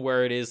even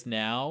where it is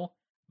now,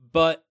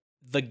 but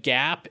the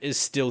gap is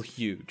still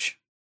huge.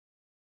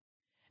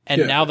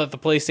 And now that the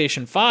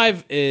PlayStation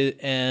 5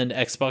 and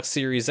Xbox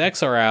Series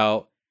X are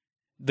out,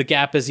 the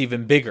gap is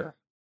even bigger.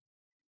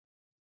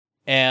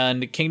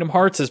 And Kingdom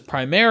Hearts is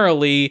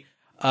primarily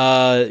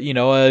a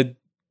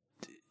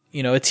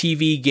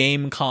TV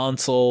game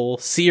console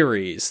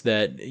series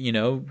that,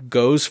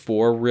 goes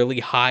for really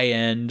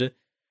high-end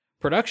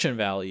production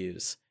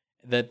values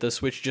that the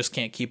Switch just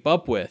can't keep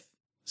up with.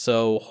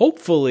 So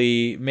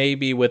hopefully,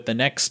 maybe with the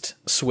next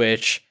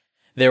Switch,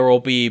 there will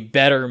be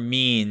better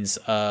means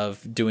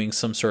of doing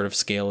some sort of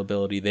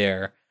scalability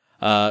there.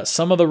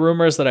 Some of the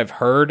rumors that I've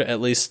heard,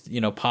 at least,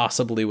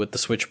 possibly with the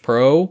Switch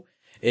Pro,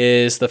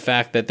 is the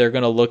fact that they're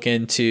going to look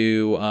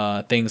into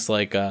things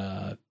like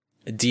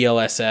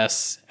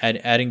DLSS,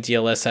 adding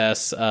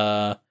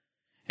DLSS,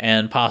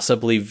 and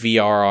possibly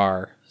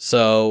VRR.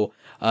 So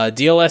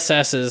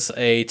DLSS is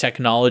a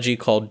technology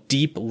called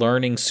Deep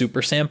Learning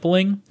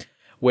Supersampling,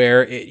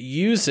 where it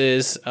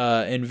uses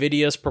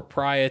NVIDIA's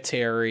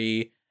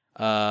proprietary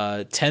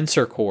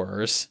tensor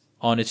cores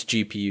on its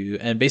GPU.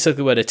 And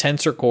basically what a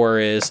tensor core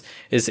is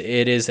it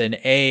is an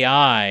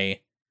AI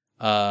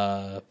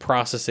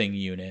processing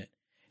unit.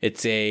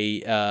 It's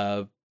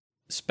a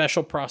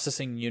special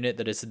processing unit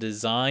that is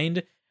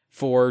designed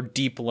for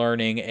deep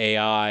learning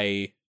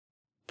AI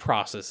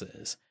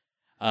processes.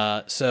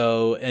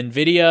 So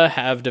NVIDIA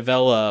have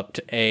developed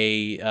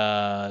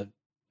a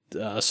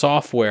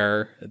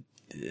software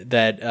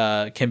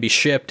that can be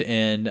shipped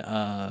in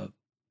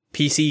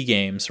PC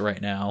games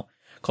right now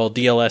called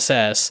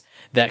DLSS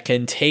that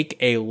can take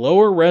a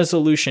lower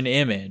resolution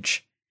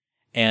image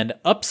and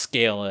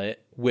upscale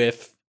it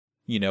with,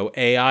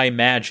 AI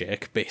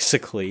magic,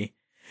 basically,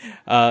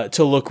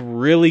 to look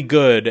really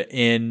good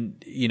in,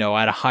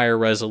 at a higher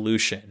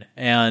resolution.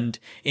 And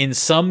in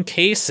some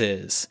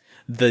cases,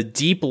 the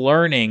deep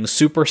learning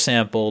super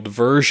sampled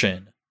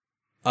version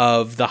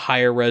of the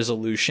higher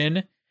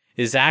resolution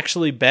is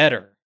actually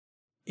better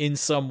in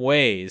some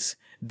ways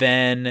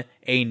than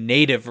a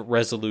native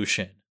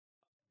resolution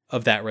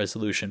of that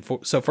resolution.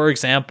 So for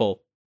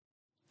example,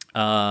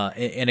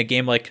 in a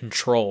game like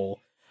Control,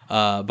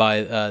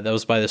 that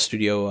was by the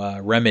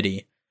studio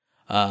Remedy,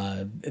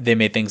 they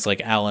made things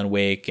like Alan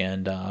Wake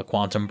and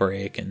Quantum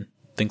Break and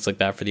things like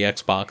that for the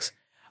Xbox.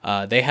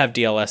 They have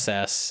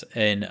DLSS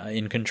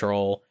in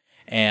Control,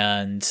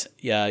 and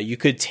you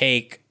could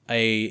take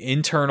a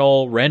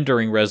internal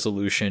rendering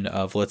resolution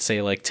of, let's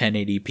say, like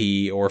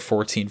 1080p or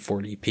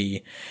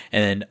 1440p,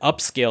 and then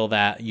upscale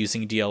that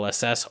using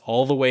DLSS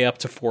all the way up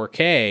to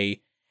 4K,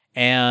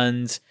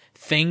 and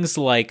things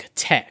like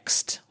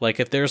text, like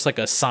if there's like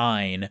a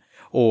sign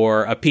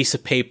or a piece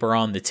of paper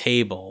on the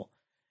table,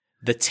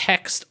 the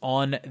text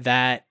on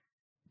that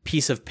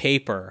piece of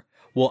paper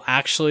will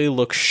actually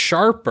look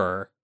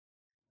sharper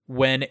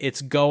when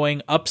it's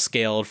going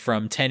upscaled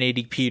from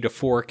 1080p to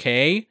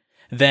 4K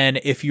than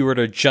if you were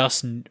to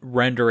just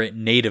render it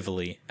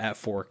natively at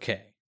 4K.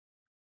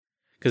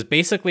 Because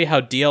basically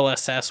how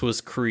DLSS was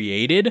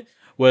created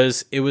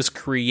was it was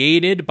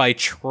created by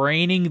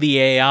training the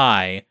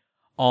AI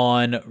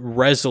on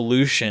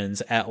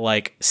resolutions at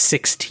like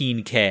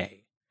 16K.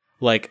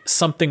 Like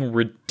something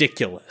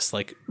ridiculous,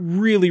 like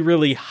really,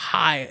 really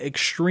high,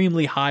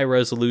 extremely high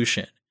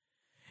resolution.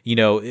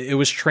 It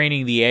was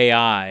training the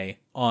AI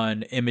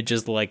on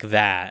images like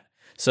that.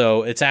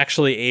 So it's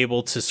actually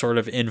able to sort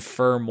of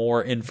infer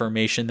more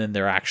information than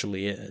there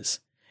actually is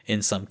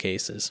in some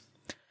cases.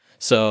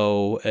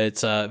 So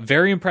it's a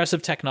very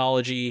impressive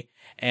technology,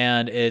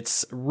 and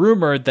it's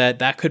rumored that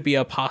that could be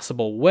a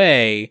possible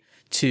way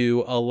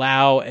to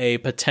allow a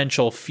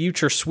potential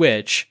future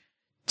Switch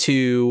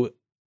to,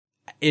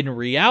 in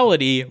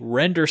reality,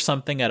 render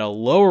something at a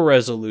lower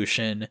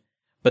resolution,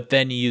 but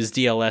then use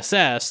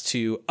DLSS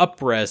to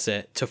up-res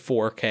it to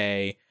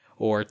 4K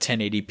or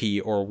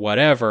 1080p or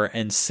whatever,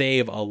 and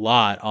save a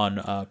lot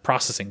on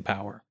processing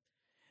power.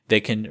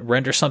 They can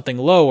render something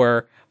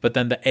lower, but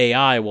then the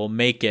AI will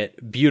make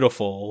it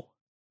beautiful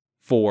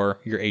for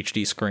your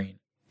HD screen.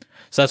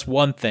 So that's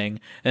one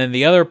thing. And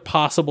the other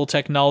possible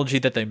technology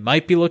that they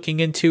might be looking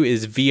into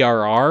is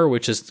VRR,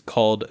 which is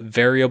called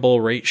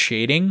variable rate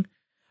shading,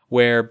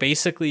 where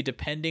basically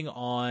depending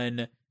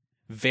on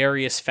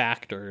various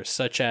factors,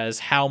 such as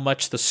how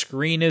much the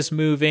screen is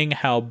moving,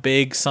 how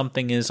big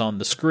something is on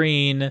the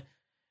screen,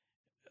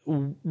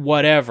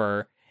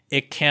 whatever,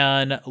 it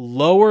can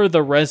lower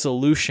the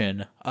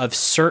resolution of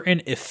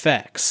certain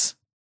effects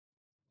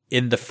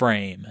in the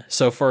frame.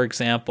 So, for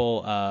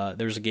example,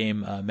 there's a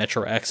game,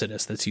 Metro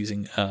Exodus, that's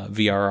using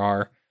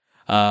VRR.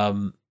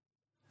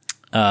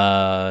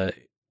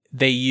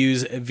 They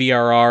use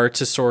VRR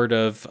to sort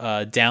of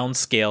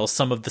downscale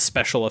some of the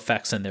special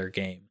effects in their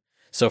game.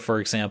 So, for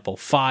example,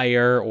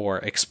 fire or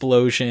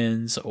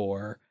explosions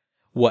or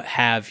what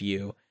have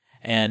you.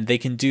 And they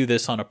can do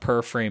this on a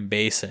per frame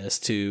basis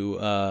to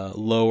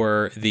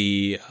lower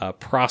the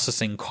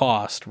processing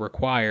cost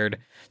required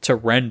to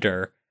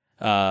render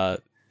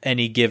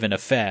any given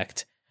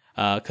effect.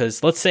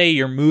 Because let's say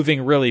you're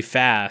moving really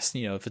fast,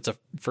 if it's a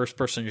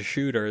first-person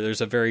shooter,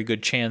 there's a very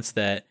good chance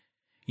that,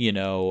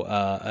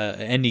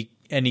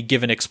 any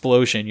given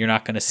explosion, you're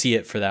not going to see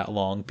it for that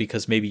long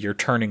because maybe you're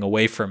turning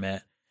away from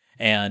it,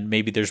 and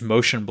maybe there's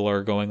motion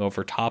blur going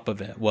over top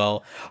of it.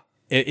 Well,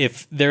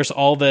 if there's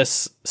all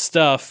this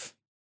stuff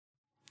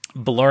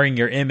blurring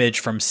your image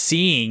from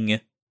seeing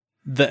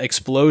the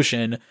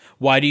explosion,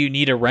 why do you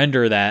need to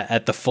render that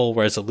at the full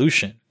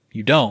resolution?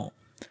 You don't.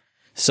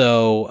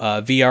 So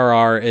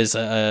VRR is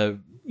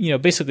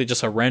basically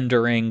just a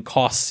rendering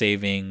cost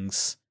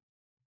savings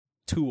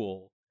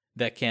tool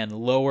that can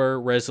lower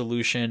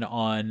resolution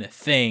on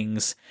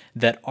things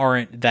that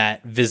aren't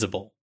that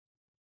visible.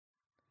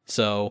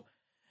 So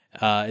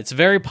it's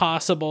very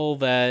possible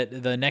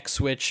that the next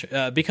Switch,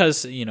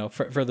 because,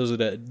 for those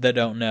that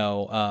don't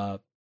know,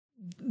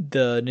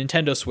 the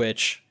Nintendo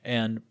Switch,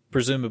 and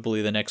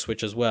presumably the next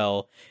Switch as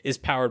well, is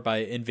powered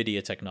by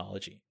NVIDIA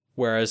technology,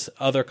 whereas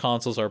other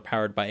consoles are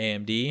powered by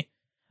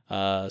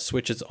AMD.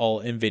 Switch is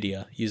all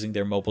NVIDIA using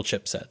their mobile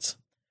chipsets.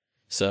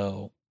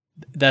 So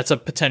that's a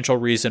potential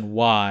reason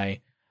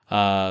why,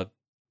 a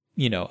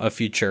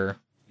future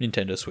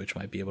Nintendo Switch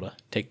might be able to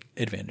take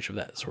advantage of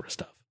that sort of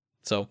stuff.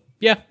 So,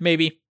 yeah,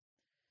 maybe.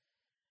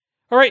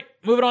 All right,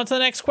 moving on to the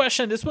next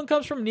question. This one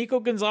comes from Nico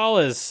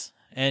Gonzalez,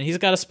 and he's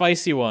got a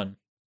spicy one.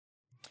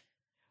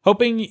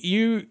 Hoping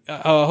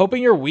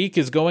your week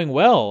is going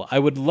well. I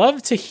would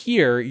love to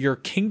hear your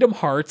Kingdom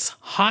Hearts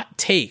hot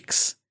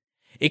takes.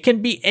 It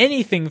can be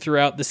anything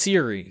throughout the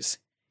series.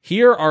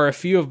 Here are a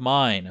few of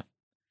mine.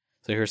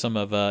 So here's some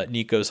of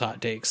Nico's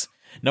hot takes.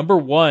 Number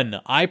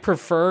 1, I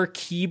prefer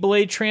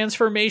Keyblade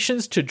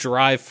transformations to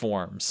drive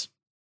forms.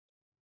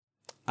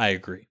 I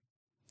agree.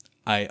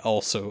 I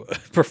also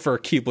prefer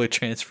Keyblade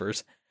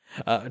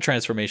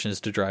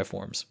transformations to drive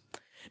forms.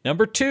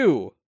 Number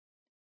 2,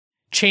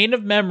 Chain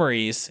of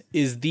Memories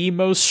is the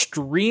most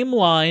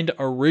streamlined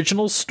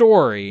original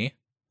story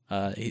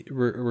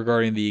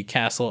regarding the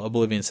Castle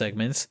Oblivion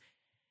segments,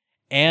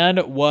 and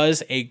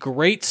was a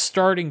great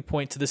starting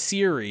point to the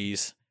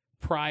series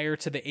prior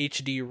to the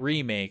HD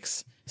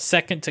remakes,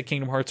 second to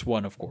Kingdom Hearts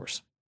 1, of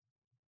course.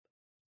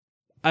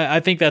 I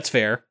think that's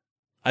fair.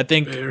 I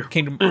think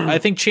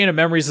Chain of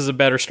Memories is a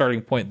better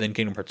starting point than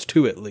Kingdom Hearts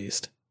 2, at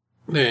least.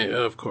 Yeah,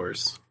 of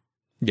course.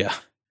 Yeah.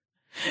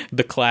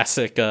 The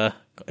classic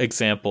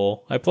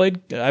example. I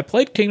played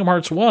Kingdom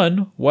Hearts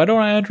 1. Why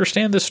don't I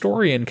understand the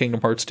story in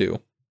Kingdom Hearts 2?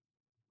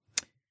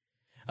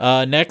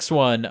 Next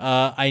one.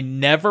 I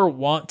never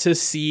want to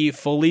see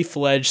fully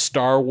fledged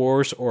Star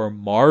Wars or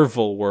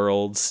Marvel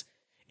worlds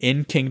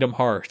in Kingdom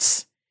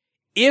Hearts.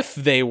 If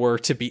they were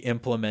to be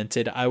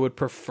implemented, I would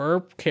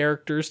prefer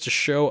characters to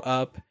show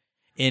up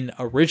in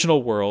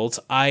original worlds,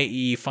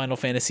 i.e. Final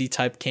Fantasy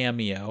type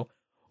cameo,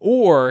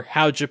 or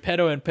how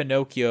Geppetto and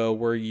Pinocchio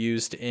were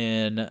used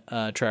in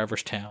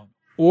Traverse Town,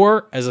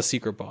 or as a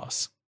secret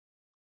boss.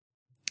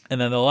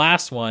 And then the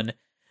last one,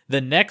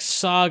 the next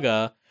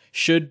saga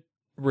should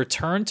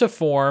return to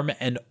form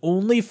and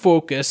only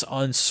focus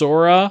on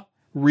Sora,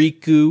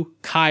 Riku,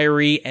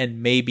 Kairi,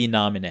 and maybe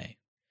Naminé.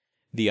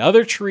 The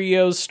other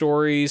trio's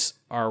stories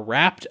are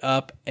wrapped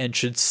up and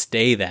should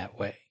stay that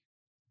way.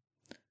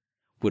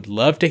 Would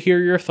love to hear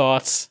your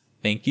thoughts.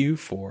 Thank you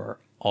for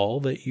all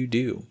that you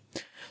do.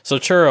 So,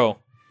 Churro,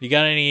 you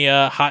got any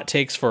hot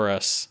takes for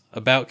us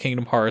about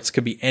Kingdom Hearts?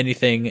 Could be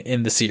anything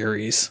in the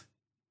series.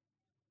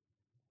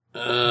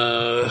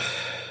 Not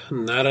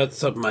at the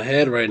top of my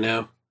head right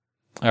now.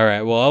 All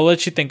right, well, I'll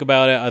let you think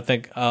about it. I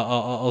think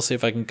I'll see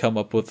if I can come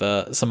up with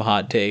some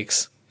hot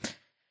takes.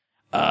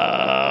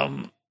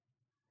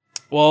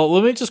 Well,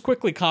 let me just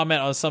quickly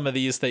comment on some of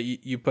these that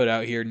you put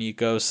out here,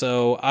 Nico.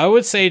 So I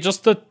would say,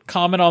 just to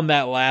comment on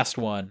that last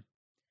one,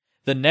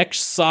 the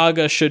next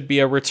saga should be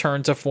a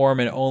return to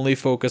form and only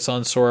focus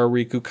on Sora,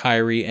 Riku,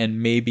 Kairi,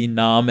 and maybe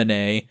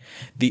Naminé.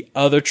 The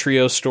other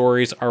trio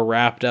stories are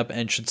wrapped up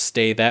and should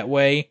stay that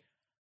way.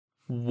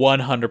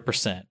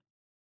 100%.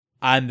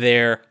 I'm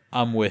there.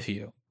 I'm with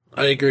you.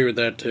 I agree with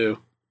that too.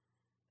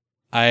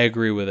 I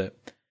agree with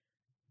it.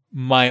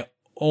 My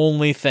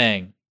only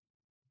thing,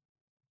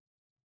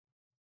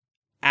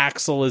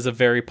 Axel is a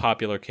very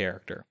popular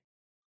character.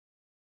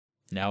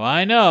 Now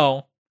I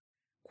know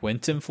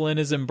Quentin Flynn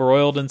is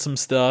embroiled in some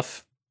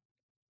stuff.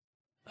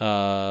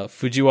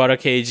 Fujiwara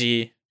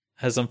Keiji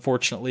has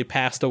unfortunately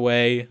passed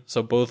away,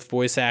 so both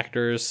voice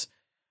actors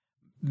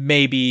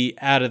may be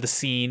out of the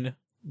scene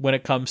when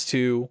it comes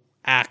to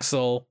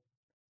Axel.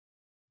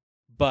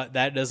 But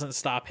that doesn't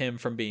stop him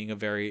from being a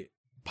very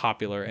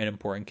popular and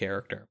important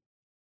character.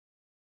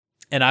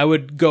 And I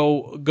would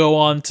go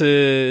on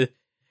to,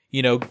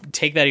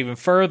 take that even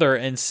further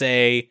and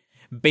say,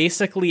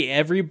 basically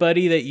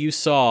everybody that you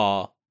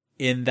saw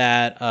in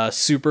that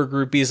Super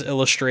Groupies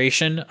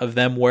illustration of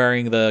them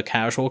wearing the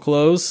casual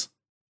clothes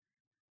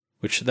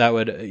which that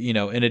would,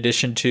 in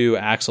addition to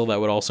Axel,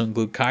 that would also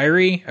include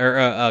Kairi,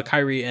 or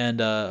Kairi and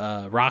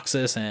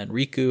Roxas and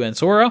Riku and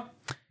Sora.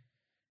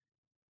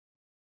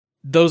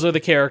 Those are the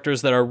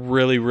characters that are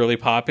really, really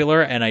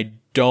popular, and I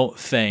don't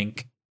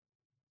think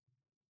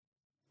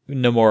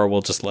Nomura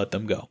will just let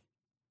them go.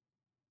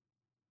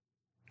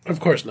 Of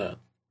course not.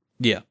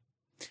 Yeah.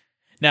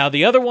 Now,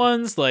 the other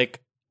ones,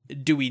 like,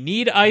 do we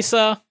need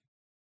Isa?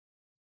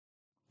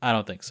 I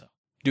don't think so.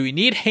 Do we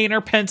need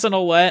Hayner, Pence, and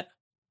Olette?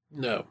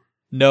 No.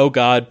 No,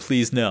 God,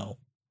 please no.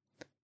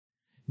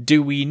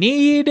 Do we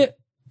need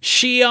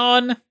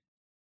Shion?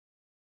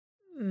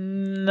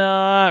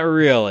 Not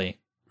really.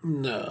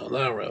 No,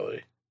 not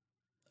really.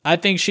 I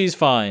think she's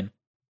fine.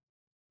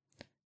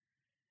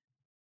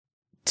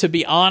 To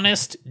be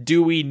honest,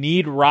 do we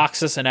need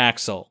Roxas and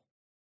Axel?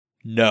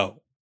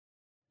 No.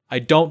 I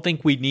don't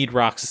think we need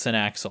Roxas and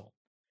Axel.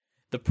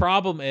 The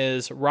problem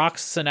is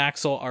Roxas and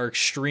Axel are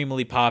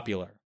extremely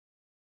popular.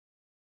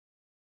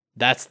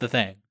 That's the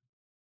thing.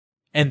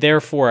 And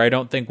therefore, I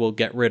don't think we'll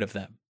get rid of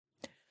them.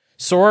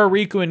 Sora,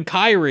 Riku, and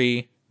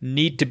Kairi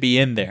need to be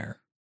in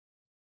there.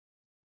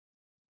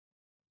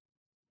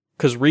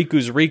 Because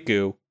Riku's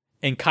Riku,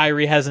 and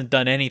Kairi hasn't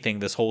done anything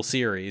this whole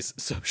series,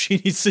 so she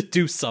needs to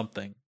do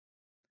something.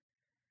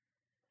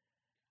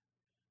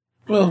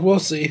 Well, we'll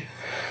see.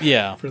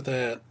 Yeah. For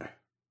that.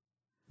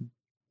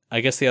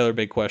 I guess the other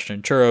big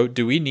question, Churro,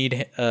 do we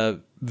need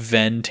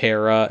Ven,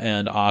 Terra,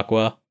 and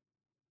Aqua?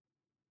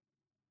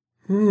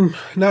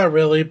 Not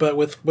really, but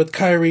with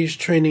Kairi's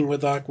training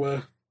with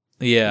Aqua,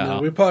 yeah,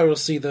 we probably will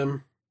see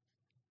them.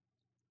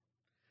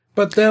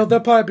 But they'll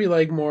probably be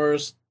like more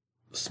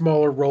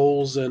smaller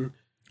roles and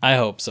I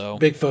hope so.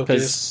 Big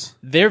focus.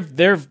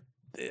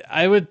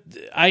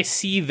 I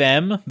see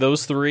them,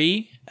 those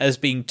three, as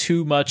being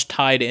too much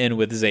tied in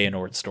with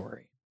Xehanort's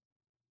story.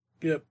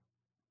 Yep.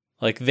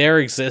 Like, their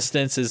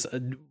existence is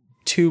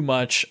too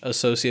much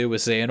associated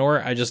with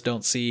Xehanort. I just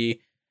don't see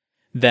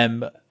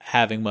them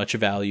having much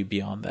value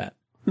beyond that.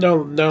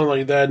 No, not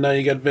only that, now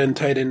you got Ven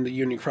tied into the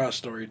Unicross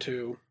story,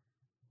 too.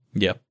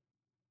 Yep.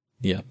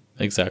 Yeah,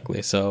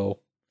 exactly. So,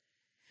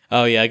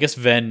 oh yeah, I guess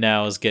Ven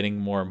now is getting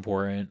more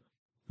important.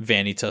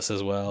 Vanitas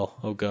as well.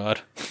 Oh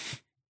god.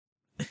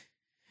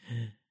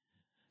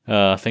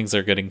 Things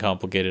are getting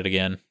complicated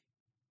again.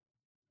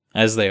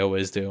 As they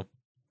always do.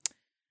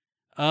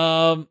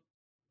 So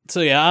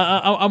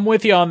yeah, I'm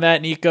with you on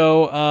that,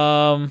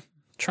 Nico.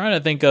 Trying to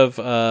think of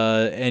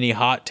any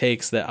hot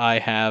takes that I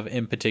have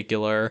in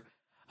particular.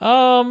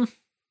 I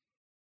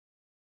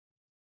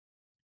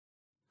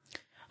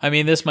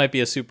mean, this might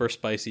be a super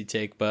spicy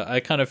take, but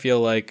I kind of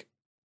feel like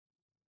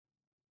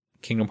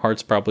Kingdom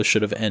Hearts probably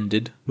should have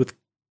ended with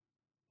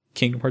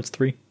Kingdom Hearts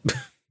 3.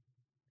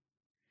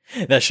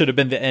 That should have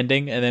been the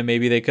ending, and then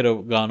maybe they could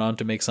have gone on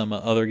to make some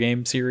other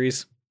game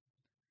series.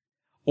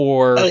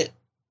 Or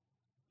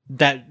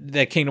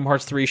that Kingdom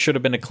Hearts 3 should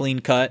have been a clean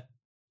cut,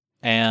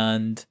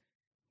 and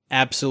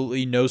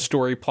absolutely no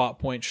story plot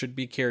point should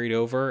be carried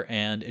over,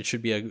 and it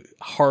should be a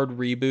hard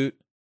reboot.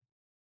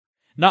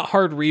 Not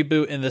hard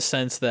reboot in the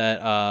sense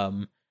that,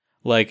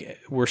 like,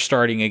 we're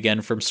starting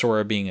again from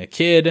Sora being a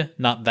kid.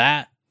 Not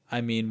that.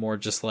 I mean more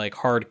just like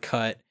hard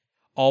cut.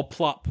 All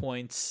plot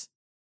points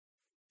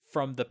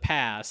from the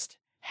past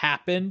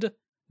happened,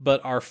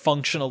 but are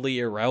functionally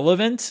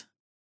irrelevant.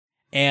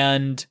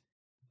 And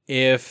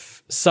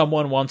if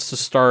someone wants to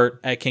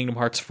start at Kingdom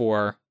Hearts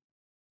 4,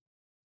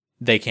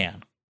 they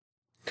can.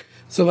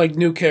 So, like,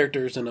 new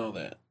characters and all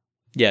that.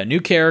 Yeah,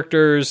 new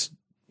characters,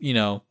 kind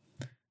of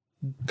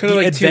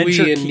like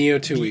Tui and Neo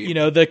Tui.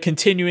 The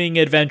continuing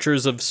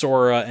adventures of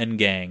Sora and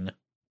gang.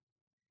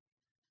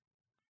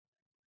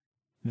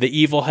 The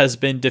evil has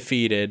been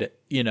defeated.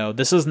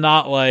 This is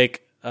not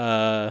like,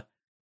 Dragon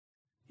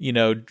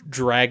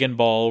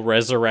Ball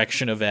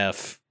Resurrection of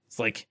F. It's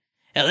like,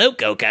 hello,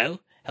 Goku.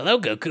 Hello,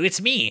 Goku,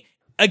 it's me.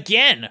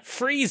 Again,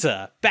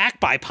 Frieza, back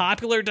by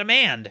popular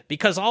demand,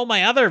 because all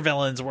my other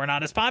villains were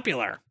not as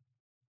popular.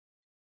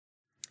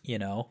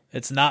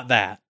 It's not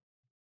that.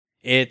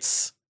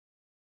 It's,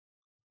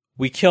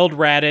 we killed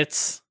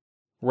Raditz.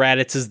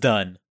 Raditz is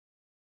done.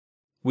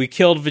 We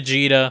killed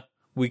Vegeta.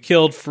 We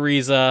killed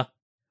Frieza.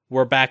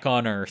 We're back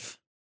on Earth.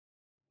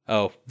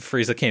 Oh,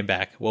 Frieza came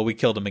back. Well, we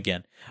killed him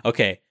again.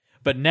 Okay,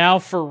 but now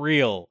for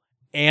real,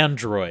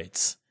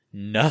 androids.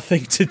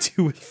 Nothing to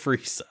do with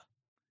Frieza.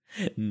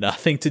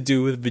 Nothing to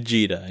do with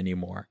Vegeta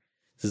anymore.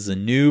 This is a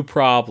new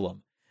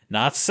problem.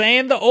 Not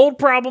saying the old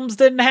problems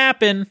didn't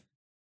happen.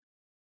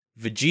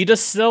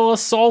 Vegeta's still a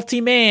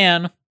salty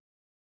man.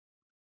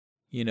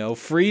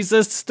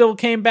 Frieza still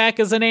came back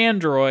as an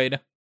android.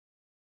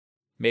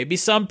 Maybe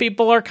some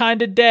people are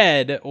kind of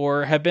dead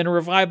or have been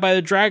revived by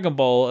the Dragon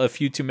Ball a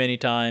few too many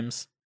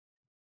times.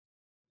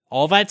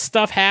 All that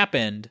stuff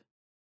happened.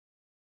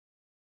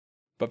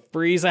 But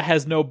Frieza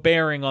has no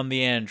bearing on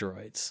the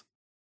androids.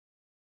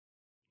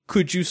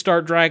 Could you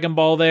start Dragon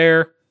Ball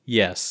there?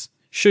 Yes.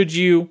 Should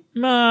you?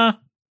 Nah,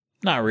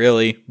 not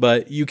really,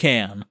 but you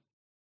can.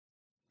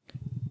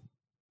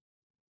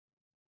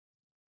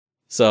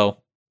 So,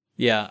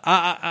 yeah,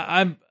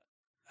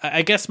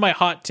 I guess my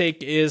hot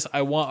take is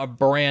I want a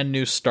brand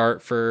new starting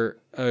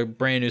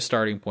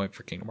point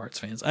for Kingdom Hearts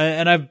fans.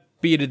 And I've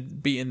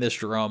beaten this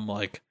drum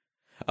like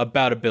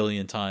about 1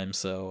 billion times,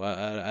 so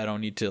I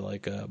don't need to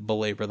like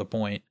belabor the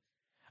point.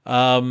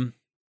 I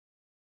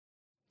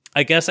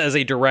guess as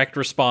a direct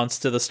response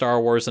to the Star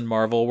Wars and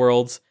Marvel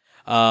worlds,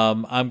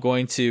 I'm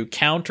going to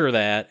counter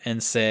that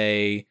and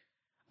say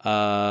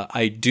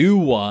I do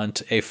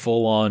want a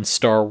full-on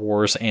Star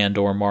Wars and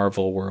or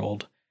Marvel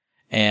world.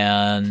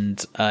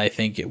 And I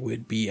think it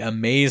would be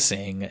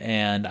amazing.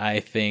 And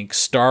I think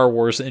Star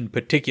Wars in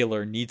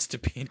particular needs to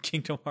be in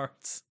Kingdom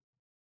Hearts.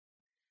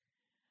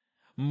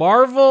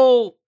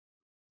 Marvel,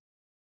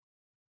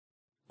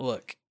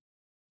 look,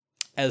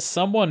 as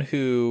someone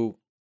who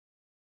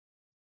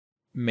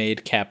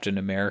made Captain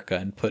America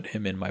and put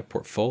him in my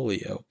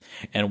portfolio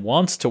and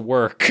wants to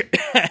work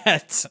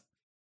at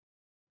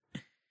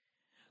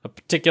a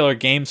particular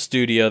game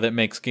studio that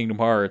makes Kingdom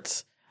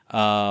Hearts,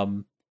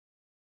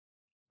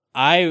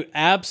 I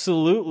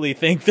absolutely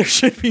think there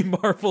should be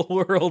Marvel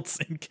worlds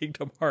in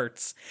Kingdom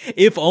Hearts,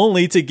 if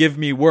only to give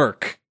me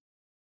work.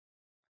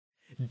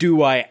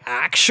 Do I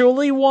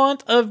actually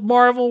want a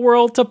Marvel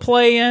world to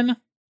play in?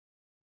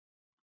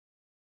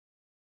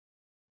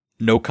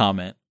 No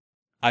comment.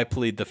 I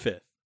plead the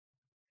fifth.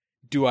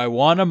 Do I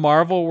want a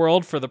Marvel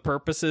world for the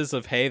purposes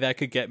of, hey, that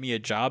could get me a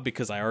job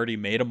because I already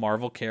made a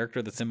Marvel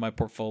character that's in my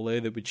portfolio,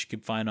 that which you can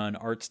find on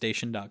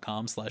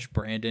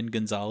artstation.com/Brandon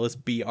Gonzalez,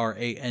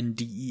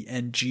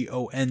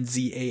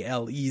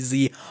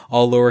 BrandenGonzalez,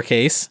 all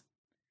lowercase.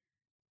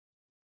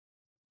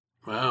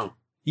 Wow.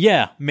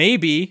 Yeah,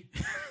 maybe,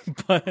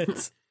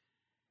 but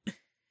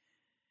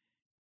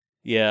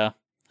yeah.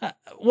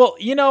 Well,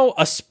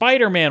 a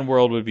Spider-Man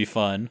world would be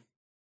fun.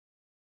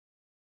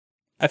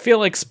 I feel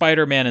like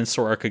Spider-Man and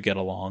Sora could get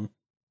along.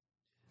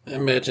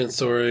 Imagine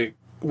Sora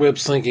web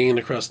slinging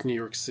across New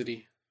York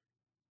City.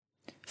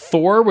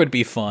 Thor would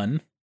be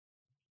fun.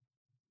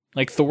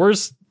 Like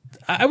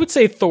I would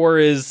say Thor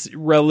is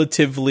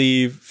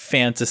relatively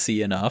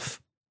fantasy enough.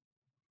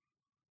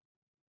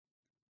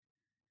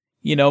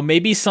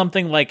 Maybe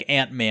something like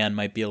Ant-Man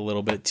might be a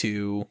little bit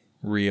too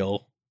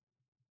real.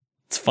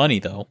 It's funny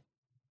though.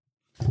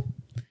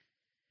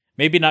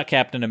 Maybe not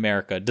Captain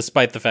America,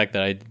 despite the fact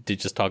that I did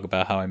just talk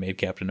about how I made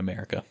Captain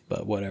America,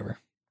 but whatever.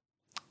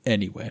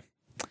 Anyway.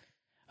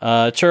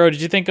 Churro,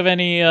 did you think of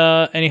any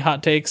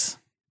hot takes?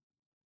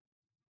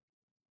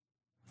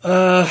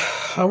 I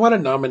want a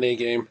nominee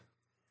game.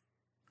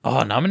 Oh,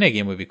 a nominee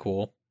game would be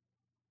cool.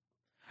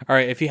 All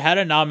right, if you had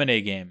a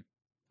nominee game,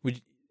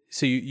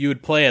 you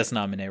would play as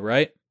nominee,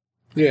 right?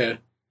 Yeah.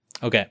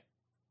 Okay.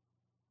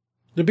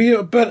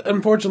 But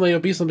unfortunately, it'll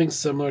be something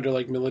similar to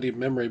like Melody of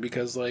Memory,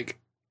 because like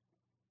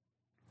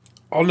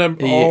all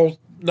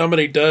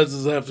nominee does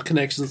is have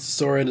connections to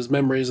Sora and his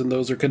memories, and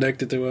those are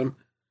connected to him.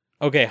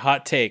 Okay,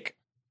 hot take.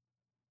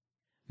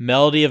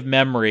 Melody of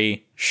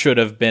Memory should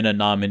have been a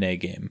nominee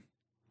game.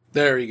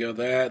 There you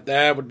go.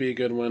 That would be a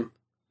good one.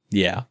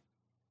 Yeah.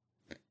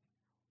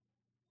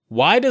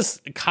 Why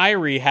does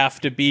Kairi have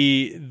to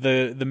be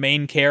the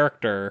main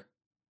character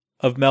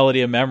of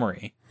Melody of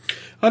Memory?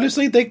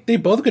 Honestly, they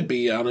both could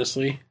be,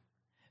 honestly.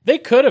 They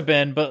could have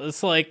been, but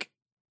it's like,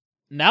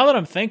 now that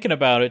I'm thinking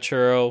about it,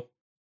 Churro,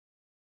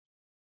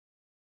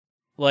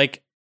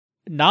 like,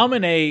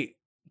 Naminé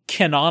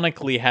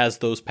canonically has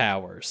those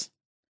powers.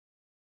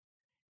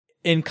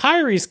 In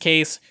Kairi's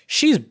case,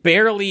 she's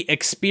barely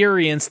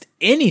experienced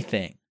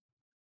anything.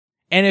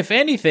 And if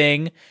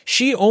anything,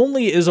 she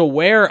only is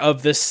aware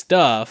of this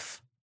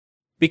stuff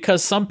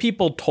because some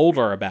people told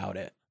her about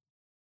it.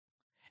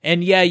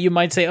 And yeah, you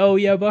might say, oh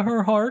yeah, but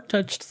her heart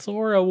touched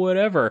Sora,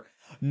 whatever.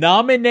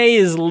 Naminé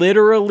is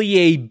literally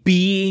a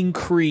being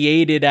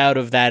created out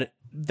of that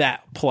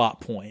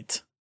plot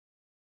point.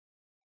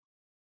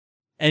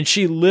 And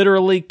she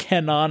literally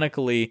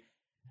canonically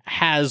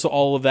has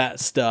all of that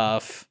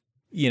stuff,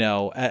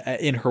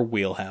 in her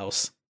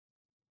wheelhouse.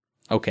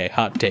 Okay,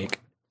 hot take.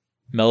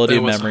 Melody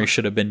of Memory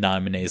should have been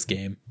Naminé's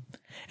game.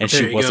 And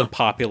she wasn't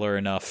popular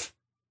enough.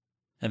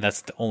 And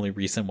that's the only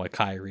reason why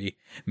Kairi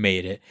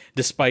made it.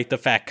 Despite the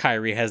fact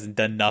Kairi hasn't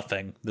done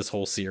nothing this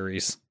whole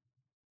series.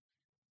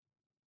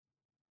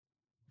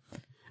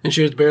 And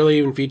she was barely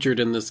even featured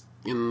in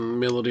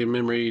Melody of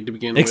Memory to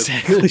begin with.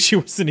 Exactly. She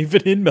wasn't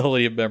even in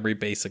Melody of Memory,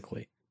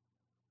 basically.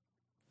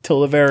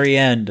 Till the very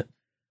end.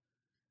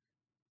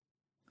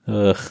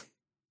 Ugh.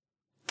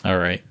 All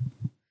right.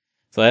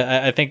 So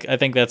I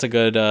think that's a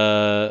good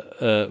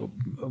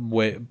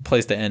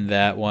place to end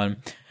that one.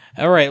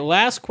 All right,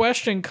 last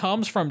question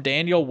comes from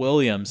Daniel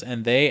Williams,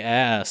 and they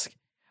ask,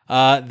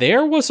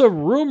 there was a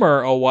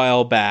rumor a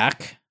while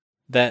back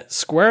that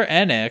Square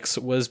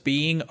Enix was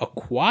being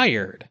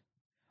acquired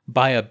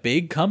by a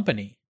big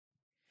company.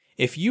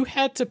 If you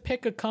had to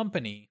pick a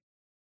company,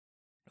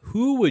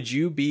 who would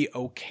you be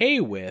okay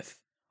with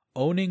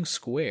owning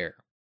Square?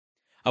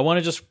 I want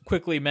to just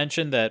quickly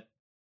mention that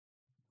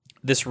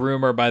this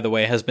rumor, by the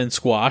way, has been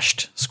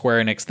squashed.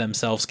 Square Enix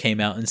themselves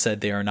came out and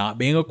said they are not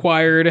being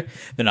acquired.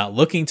 They're not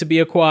looking to be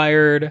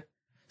acquired.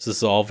 So this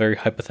is all very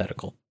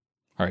hypothetical.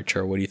 All right,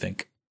 Churro, what do you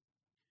think?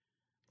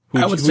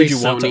 I would say who'd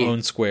you want to Sony.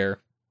 own Square?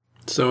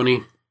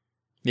 Sony.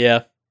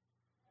 Yeah,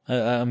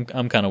 I'm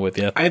kind of with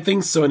you. I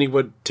think Sony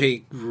would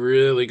take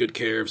really good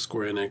care of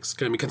Square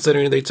Enix. I mean,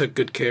 considering they took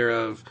good care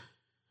of,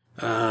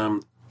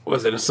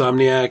 was it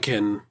Insomniac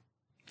and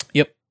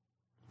Yep.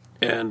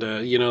 And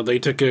they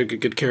took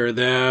good care of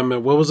them.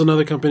 And what was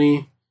another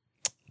company?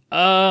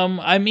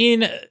 I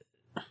mean,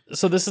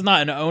 so this is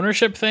not an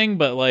ownership thing,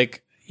 but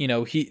like,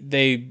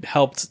 they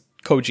helped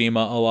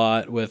Kojima a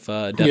lot with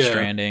Death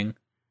Stranding.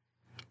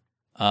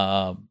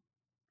 There's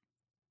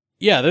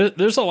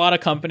a lot of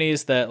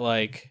companies that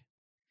like,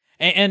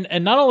 and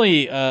not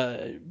only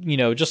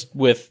just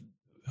with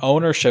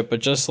ownership,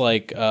 but just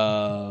like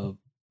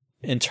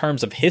in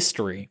terms of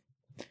history.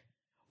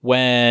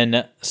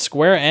 When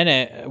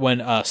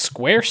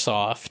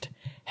Squaresoft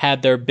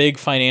had their big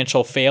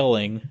financial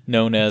failing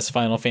known as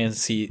Final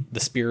Fantasy: The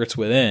Spirits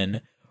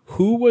Within,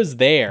 who was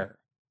there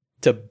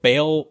to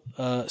bail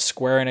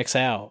Square Enix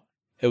out?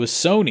 It was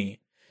Sony.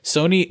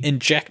 Sony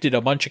injected a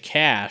bunch of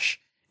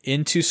cash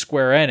into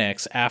Square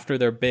Enix after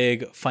their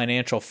big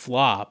financial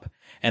flop,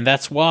 and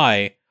that's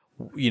why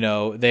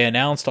they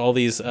announced all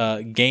these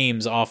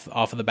games off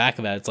of the back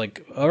of that. It's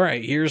like, all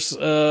right, here's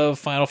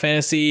Final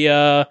Fantasy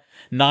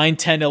 9,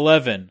 10,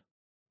 11.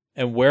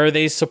 And where are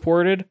they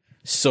supported?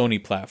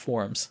 Sony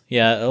platforms.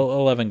 Yeah,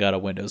 11 got a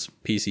Windows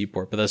PC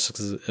port, but that's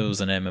because it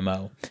was an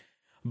MMO.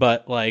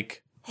 But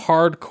like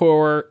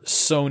hardcore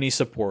Sony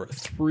support.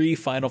 3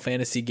 Final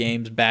Fantasy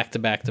games back to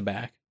back to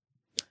back.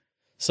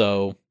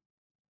 So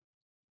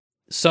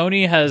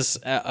Sony has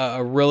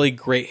a really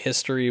great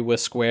history with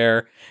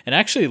Square. And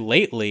actually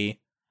lately,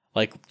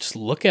 like, just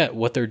look at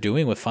what they're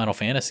doing with Final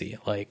Fantasy.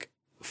 Like,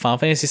 Final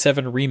Fantasy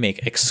VII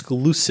Remake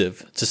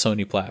exclusive to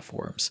Sony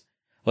platforms.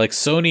 Like,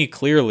 Sony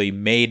clearly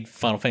made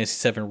Final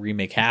Fantasy VII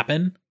Remake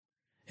happen.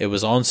 It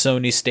was on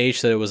Sony's stage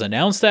that it was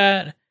announced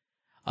at.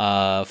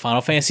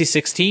 Final Fantasy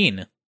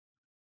 16.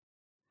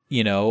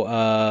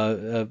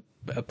 A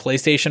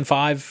PlayStation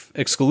 5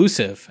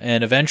 exclusive.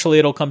 And eventually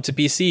it'll come to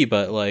PC,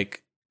 but,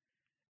 like,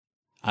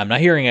 I'm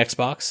not hearing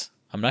Xbox.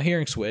 I'm not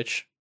hearing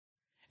Switch.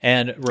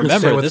 And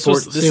remember, this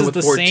is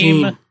the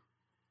 14. Same...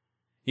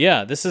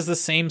 Yeah, this is the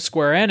same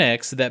Square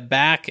Enix that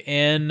back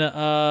in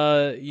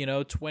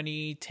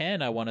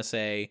 2010, I want to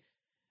say,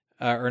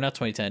 or not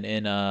 2010,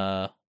 in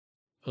it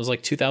was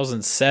like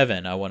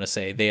 2007, I want to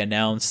say, they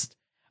announced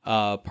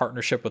a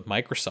partnership with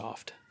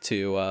Microsoft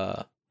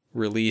to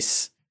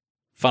release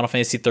Final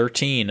Fantasy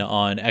 13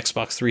 on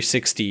Xbox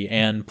 360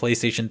 and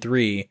PlayStation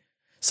 3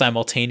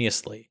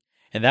 simultaneously.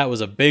 And that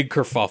was a big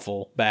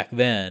kerfuffle back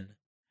then.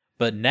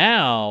 But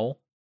now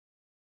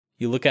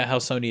you look at how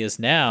Sony is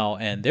now,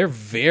 and they're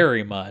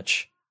very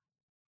much,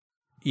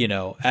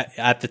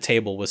 at the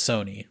table with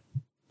Sony.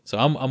 So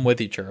I'm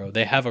with you, Churro.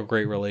 They have a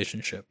great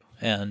relationship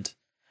and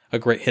a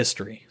great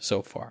history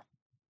so far.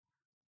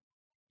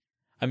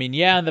 I mean,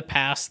 yeah, in the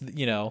past,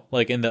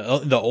 like in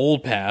the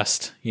old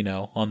past,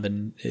 on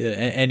the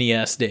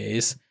NES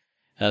days,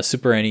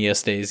 Super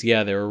NES days,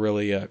 yeah, they were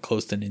really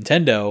close to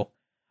Nintendo.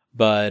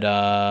 But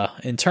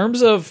in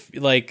terms of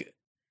like,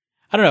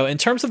 I don't know, in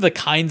terms of the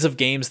kinds of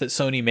games that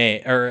Sony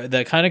make, or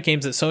the kind of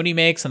games that Sony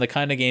makes and the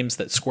kind of games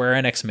that Square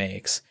Enix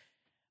makes,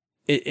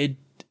 it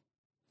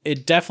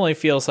definitely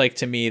feels like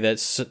to me that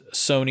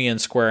Sony and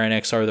Square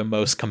Enix are the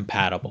most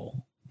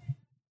compatible.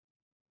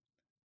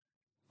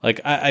 Like,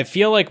 I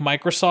feel like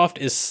Microsoft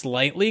is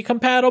slightly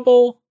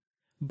compatible,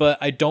 but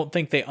I don't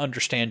think they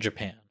understand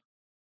Japan.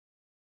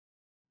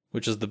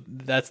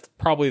 That's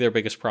probably their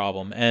biggest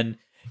problem. And,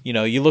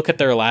 you look at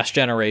their last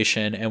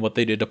generation and what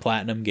they did to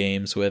Platinum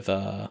Games with,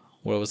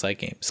 what was that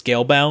game?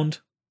 Scalebound?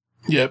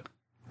 Yep.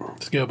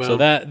 Scalebound. So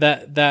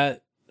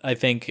that I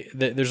think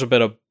there's a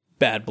bit of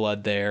bad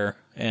blood there.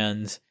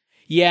 And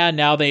yeah,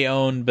 now they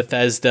own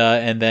Bethesda,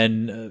 and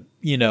then,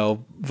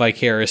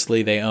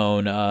 vicariously they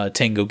own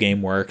Tango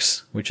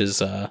Gameworks, which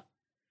is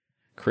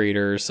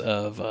creators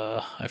of,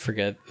 I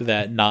forget,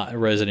 that not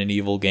Resident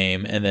Evil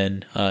game, and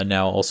then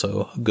now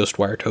also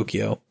Ghostwire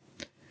Tokyo.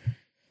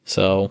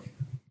 So,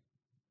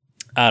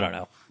 I don't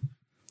know.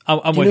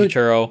 I'm with you,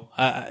 Churro.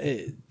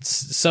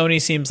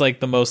 Sony seems like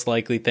the most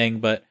likely thing,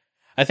 but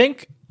I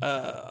think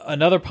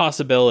another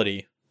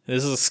possibility,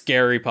 this is a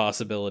scary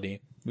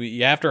possibility.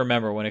 You have to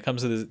remember when it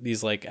comes to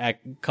these like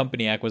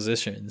company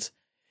acquisitions,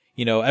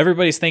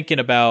 everybody's thinking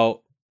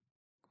about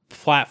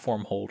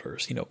platform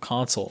holders,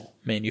 console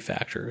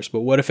manufacturers.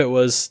 But what if it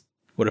was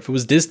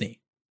Disney?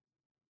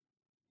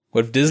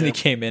 What if Disney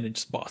came in and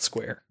just bought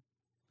Square?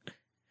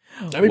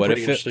 That'd be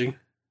pretty interesting.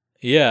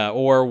 Yeah,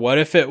 or what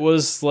if it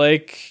was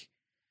like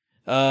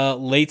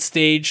late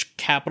stage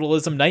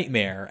capitalism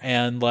nightmare,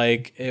 and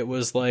like it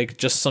was like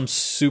just some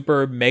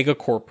super mega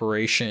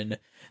corporation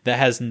that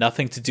has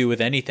nothing to do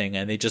with anything,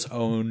 and they just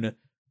own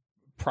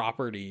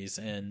properties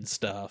and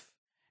stuff.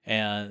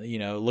 And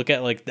look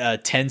at like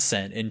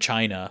Tencent in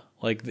China,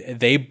 like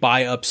they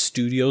buy up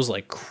studios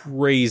like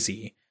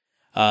crazy.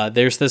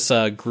 There's this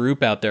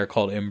group out there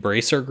called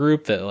Embracer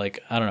Group that, like,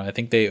 I don't know, I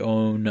think they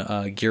own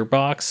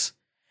Gearbox,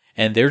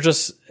 and they're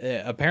just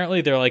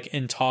apparently they're like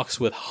in talks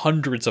with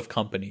hundreds of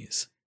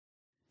companies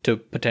to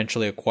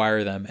potentially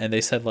acquire them, and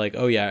they said like,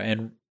 oh yeah,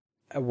 and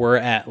we're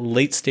at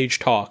late stage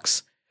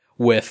talks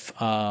with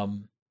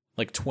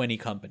like 20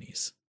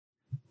 companies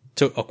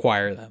to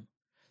acquire them.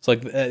 So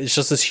like it's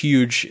just this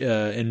huge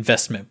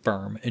investment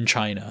firm in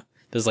China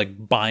that's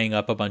like buying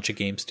up a bunch of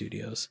game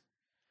studios.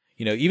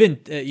 You know, even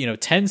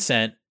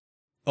Tencent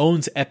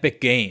owns Epic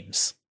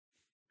Games.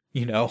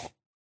 You know,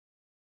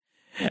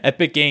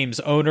 Epic Games,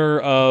 owner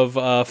of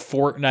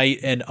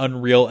Fortnite and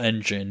Unreal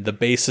Engine, the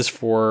basis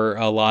for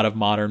a lot of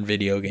modern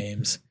video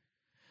games.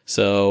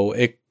 So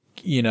it,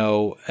 you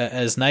know,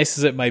 as nice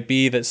as it might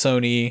be that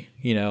Sony,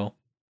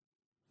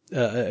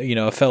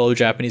 a fellow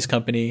Japanese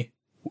company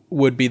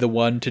would be the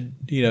one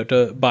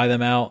to buy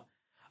them out.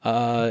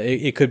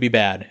 It could be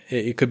bad.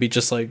 It could be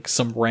just like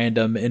some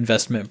random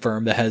investment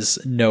firm that has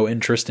no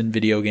interest in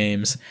video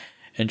games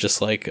and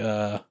just like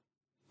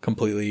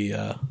completely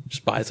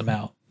just buys them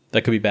out.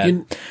 That could be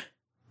bad.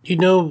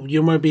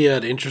 You might be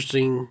an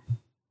interesting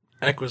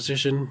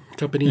acquisition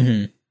company.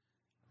 Mm-hmm.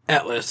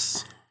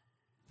 Atlas.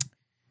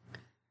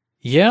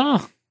 Yeah.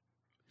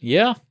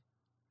 Well,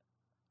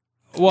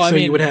 so I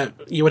mean,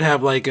 you would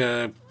have like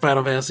a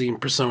Final Fantasy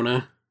and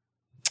Persona.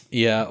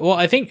 Yeah, well,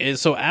 I think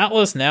so.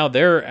 Atlas now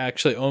they're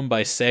actually owned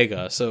by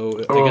Sega,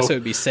 so I guess it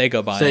would be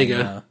Sega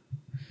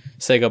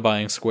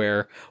buying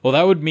Square. Well,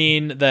 that would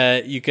mean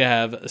that you could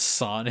have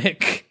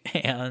Sonic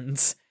and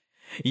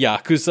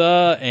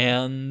Yakuza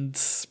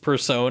and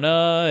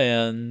Persona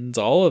and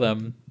all of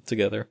them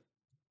together.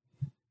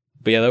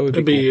 But yeah, that would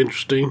be cool.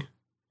 Interesting.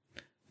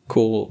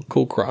 Cool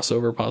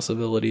crossover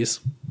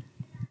possibilities.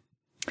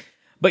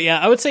 But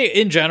yeah, I would say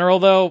in general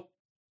though,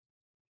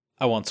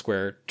 I want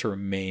Square to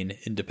remain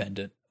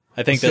independent.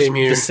 I think that's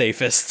the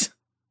safest.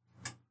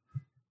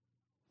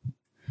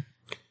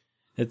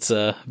 It's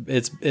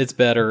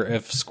better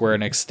if Square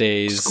Enix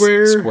stays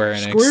Square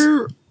Enix.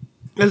 Square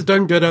has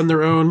done good on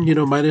their own,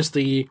 minus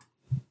the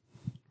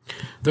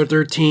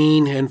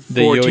 13 and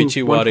 14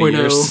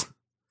 1.0.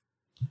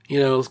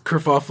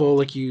 Kerfuffle,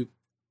 like you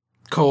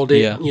called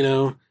it. Yeah.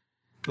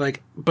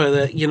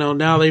 But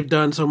now they've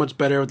done so much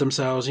better with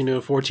themselves.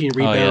 14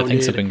 rebounded. Oh yeah,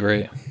 things have been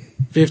great.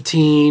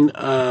 15,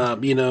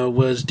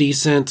 was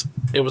decent.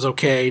 It was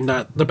okay,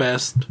 not the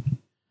best.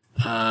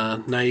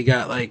 Now you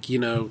got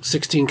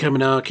 16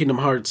 coming out. Kingdom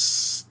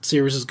Hearts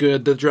series is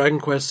good. The Dragon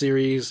Quest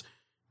series,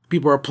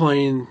 people are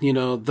playing,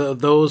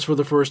 those for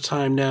the first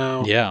time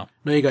now. Yeah.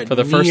 Now you got for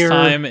the first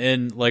time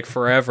in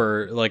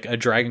forever, a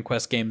Dragon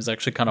Quest game is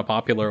actually kind of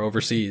popular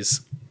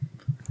overseas.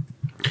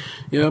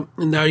 Yep.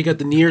 And now you got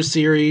the Nier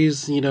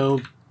series,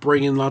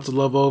 bringing lots of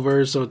love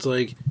over. So it's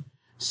like,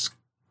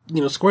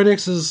 Square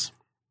Enix is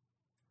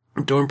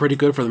doing pretty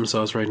good for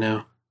themselves right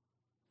now.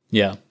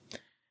 Yeah.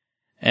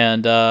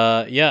 And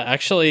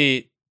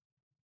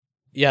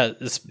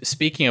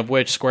speaking of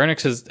which, Square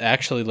Enix is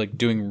actually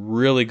doing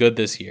really good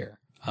this year.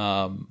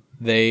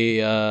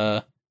 They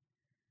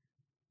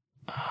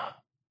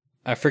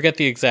I forget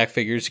the exact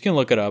figures. You can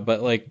look it up,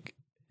 but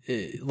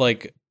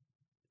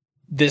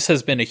this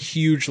has been a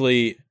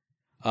hugely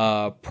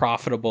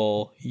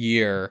profitable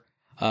year.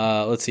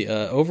 Let's see.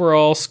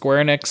 Overall,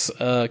 Square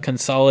Enix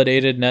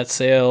consolidated net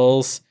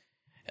sales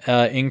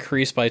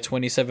increased by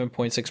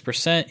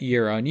 27.6%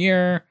 year on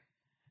year,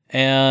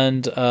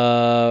 and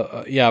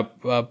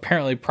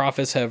apparently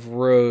profits have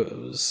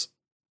rose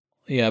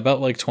about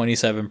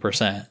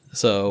 27%.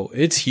 So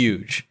it's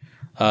huge.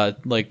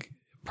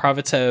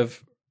 Profits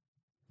have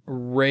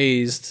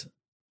raised.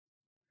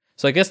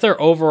 So I guess their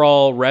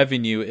overall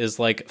revenue is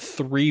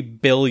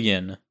 $3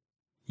 billion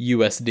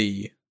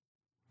USD,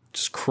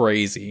 just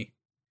crazy,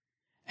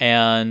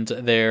 and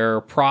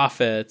their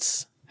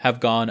profits have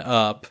gone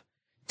up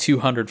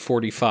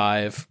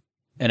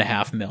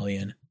 245.5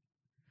 million.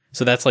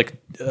 So that's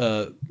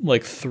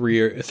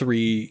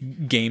three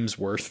games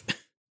worth,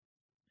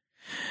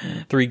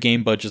 3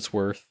 game budgets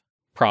worth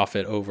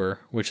profit over,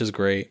 which is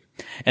great.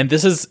 And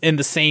this is in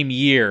the same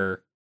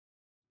year,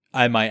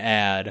 I might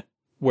add,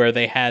 where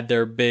they had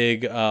their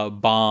big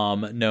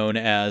bomb known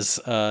as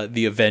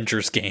the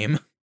Avengers game.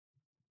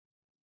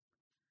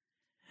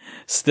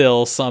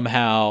 Still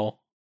somehow,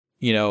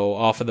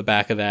 off of the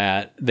back of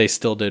that, they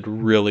still did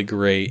really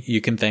great. You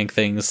can thank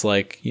things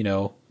like,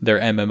 their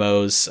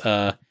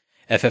MMOs,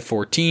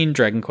 FF14,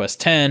 Dragon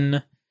Quest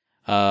X,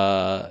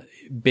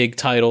 big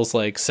titles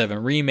like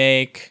 7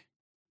 Remake,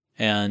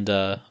 and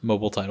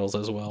mobile titles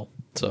as well.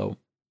 So,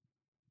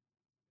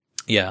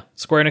 yeah,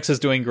 Square Enix is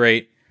doing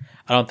great.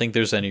 I don't think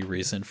there's any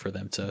reason for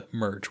them to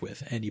merge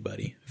with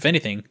anybody. If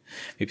anything,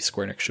 maybe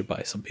Square Enix should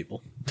buy some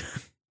people.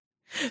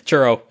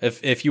 Churro,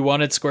 if you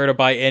wanted Square to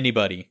buy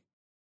anybody,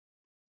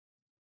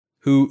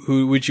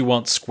 who would you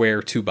want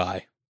Square to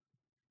buy?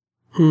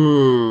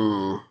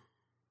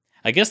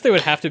 I guess they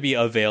would have to be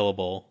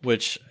available,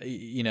 which,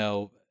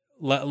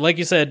 like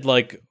you said,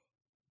 whatchamacallit,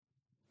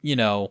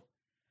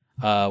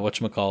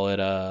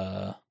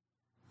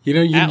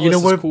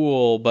 Atlas is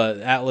cool, but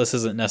Atlas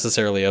isn't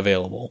necessarily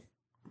available.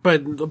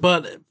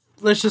 But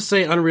let's just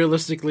say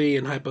unrealistically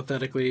and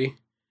hypothetically,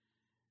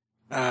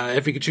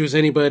 if you could choose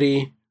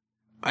anybody,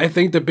 I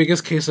think the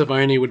biggest case of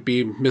irony would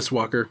be Miss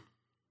Walker.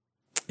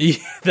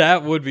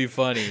 That would be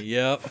funny.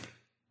 Yep.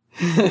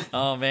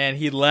 Oh man,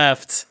 he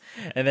left,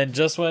 and then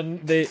just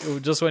when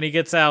he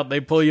gets out, they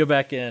pull you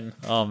back in.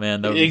 Oh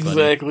man, that would be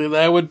exactly. Funny.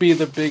 That would be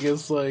the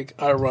biggest like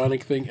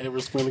ironic thing ever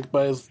spoken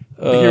by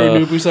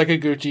Hironobu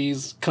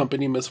Sakaguchi's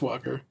company, Miss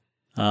Walker.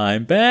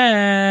 I'm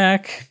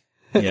back.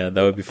 Yeah,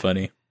 that would be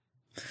funny.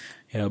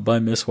 Yeah, by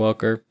Miss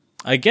Walker.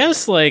 I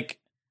guess like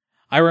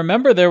I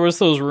remember there was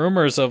those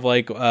rumors of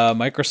like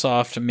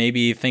Microsoft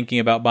maybe thinking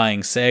about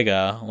buying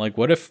Sega. Like,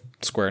 what if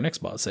Square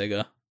Enix bought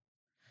Sega?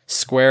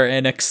 Square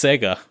Enix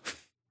Sega.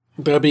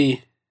 That'd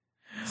be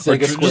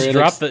Sega Square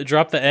just Enix.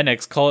 drop the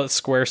Enix, call it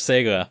Square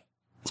Sega.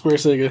 Square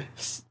Sega.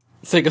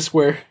 Sega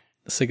Square.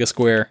 Sega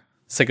Square.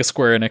 Sega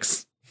Square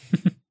Enix.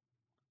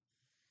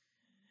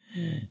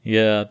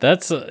 Yeah,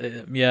 that's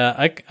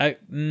yeah,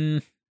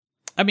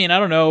 I mean, I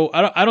don't know.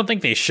 I don't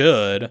think they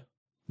should,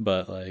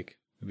 but like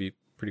it'd be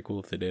pretty cool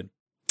if they did.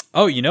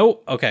 Oh,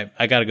 okay,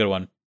 I got a good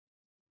one.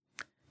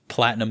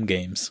 Platinum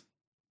Games.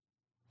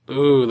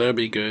 Ooh, that'd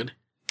be good.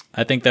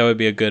 I think that would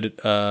be a good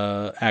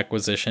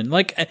acquisition.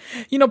 Like,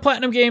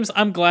 Platinum Games,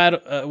 I'm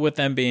glad with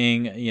them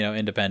being,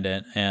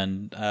 independent.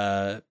 And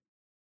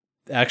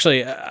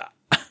actually,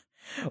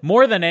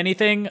 more than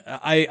anything,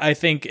 I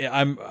think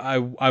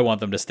I want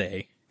them to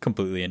stay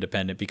completely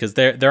independent because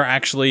they've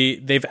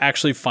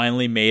actually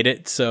finally made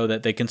it so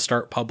that they can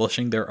start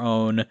publishing their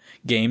own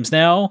games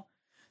now.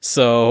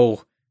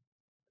 So,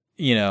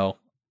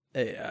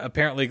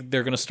 apparently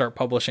they're going to start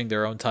publishing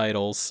their own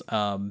titles.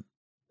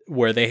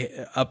 Where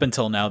they, up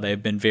until now,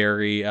 they've been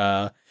very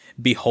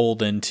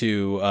beholden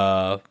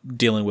to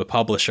dealing with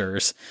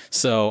publishers.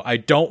 So I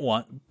don't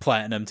want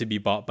Platinum to be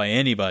bought by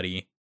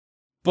anybody.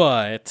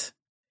 But,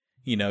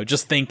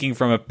 just thinking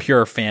from a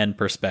pure fan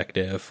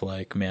perspective,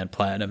 like, man,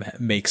 Platinum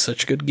makes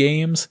such good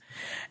games.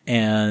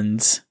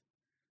 And,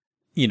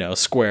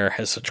 Square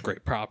has such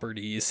great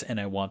properties, and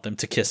I want them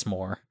to kiss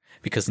more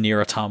because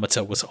Nier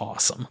Automata was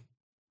awesome.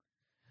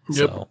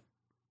 Yep. So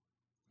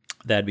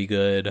that'd be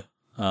good.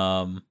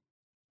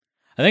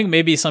 I think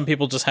maybe some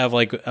people just have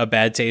like a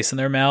bad taste in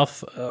their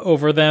mouth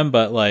over them,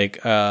 but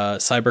like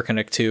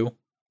CyberConnect 2.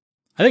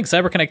 I think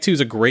CyberConnect 2 is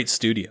a great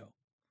studio.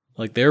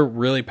 Like they're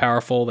really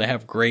powerful. They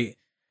have great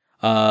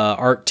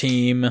art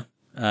team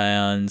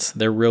and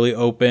they're really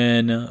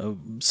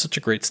open. Such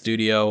a great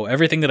studio.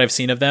 Everything that I've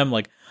seen of them,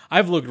 like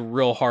I've looked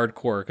real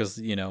hardcore because,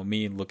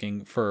 me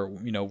looking for,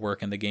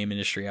 work in the game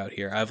industry out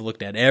here. I've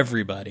looked at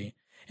everybody.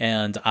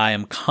 And I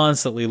am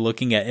constantly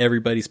looking at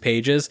everybody's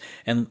pages.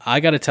 And I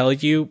got to tell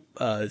you,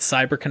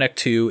 CyberConnect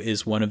 2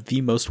 is one of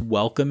the most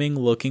welcoming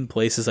looking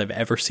places I've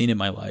ever seen in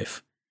my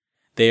life.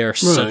 They are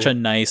such a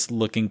nice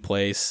looking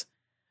place.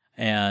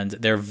 And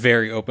they're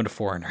very open to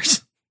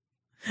foreigners.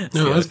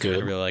 That's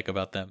good. I really like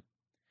about them.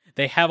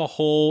 They have a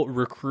whole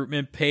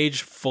recruitment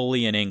page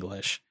fully in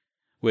English,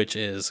 which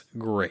is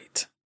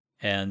great.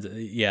 And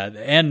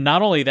and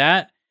not only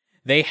that,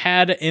 they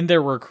had in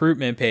their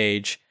recruitment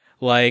page,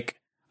 like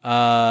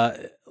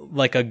a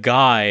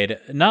guide,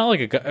 not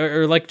like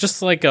or like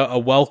just like a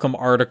welcome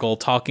article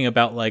talking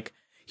about like,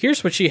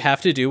 here's what you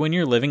have to do when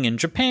you're living in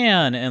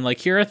Japan. And like,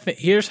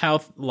 here's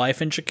how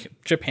life in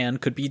Japan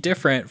could be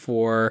different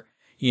for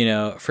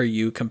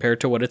you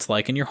compared to what it's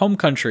like in your home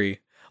country.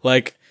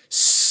 Like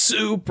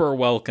super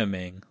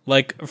welcoming.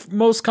 Like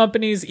most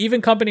companies,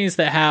 even companies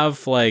that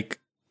have like,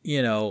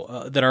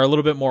 that are a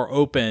little bit more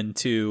open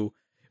to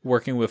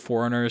working with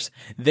foreigners,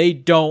 they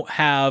don't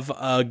have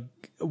a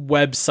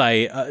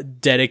website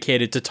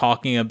dedicated to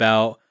talking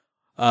about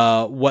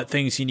what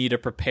things you need to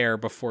prepare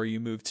before you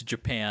move to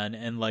Japan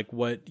and like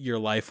what your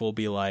life will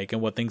be like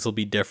and what things will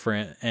be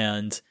different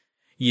and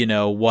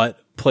what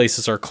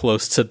places are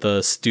close to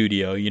the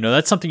studio.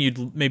 That's something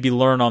you'd maybe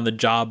learn on the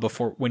job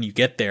before when you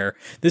get there.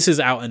 This is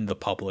out in the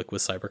public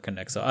with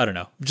CyberConnect. So I don't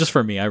know. Just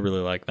for me, I really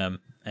like them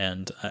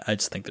and I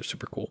just think they're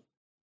super cool.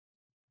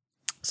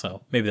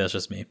 So maybe that's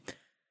just me.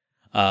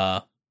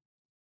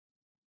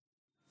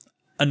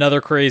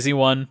 Another crazy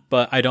one,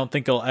 but I don't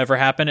think it'll ever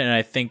happen, and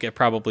I think it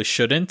probably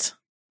shouldn't,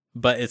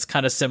 but it's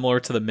kind of similar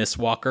to the Miss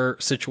Walker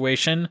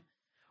situation,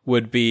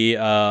 would be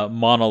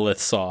Monolith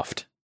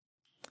Soft.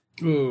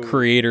 Ooh.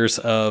 Creators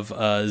of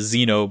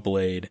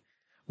Xenoblade,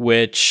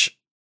 which,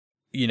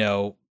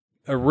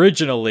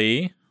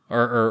 originally,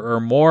 or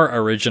more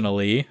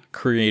originally,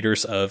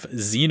 creators of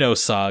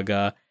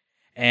Xenosaga,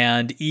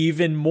 and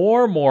even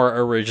more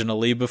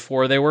originally,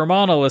 before they were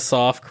Monolith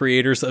Soft,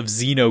 creators of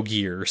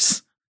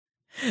Xenogears.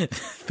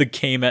 The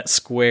game at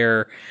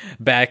Square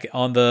back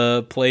on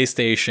the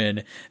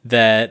PlayStation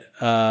that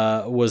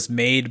was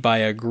made by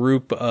a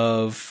group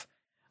of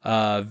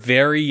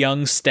very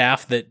young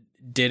staff that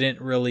didn't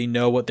really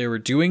know what they were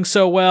doing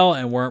so well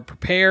and weren't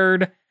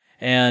prepared.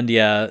 And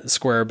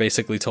Square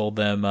basically told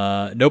them,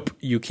 nope,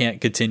 you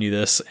can't continue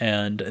this.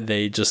 And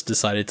they just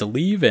decided to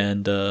leave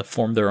and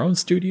form their own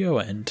studio.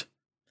 And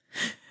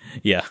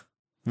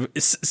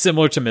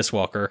similar to Miss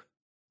Walker.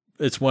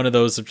 It's one of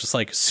those of just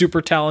like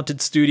super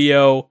talented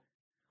studio,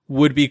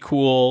 would be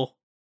cool,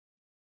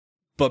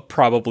 but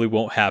probably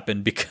won't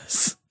happen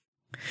because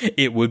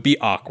it would be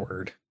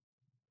awkward.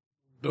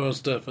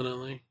 Most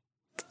definitely.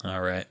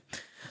 All right.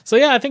 So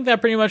yeah, I think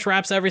that pretty much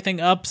wraps everything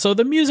up. So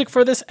the music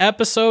for this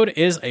episode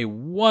is a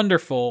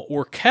wonderful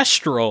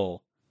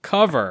orchestral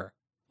cover,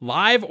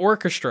 live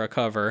orchestra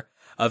cover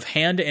of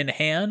Hand in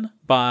Hand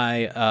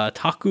by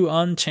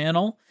Taku-an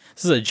Channel.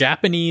 This is a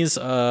Japanese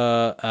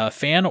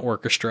fan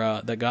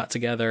orchestra that got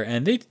together,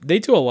 and they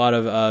do a lot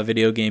of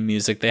video game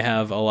music. They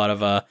have a lot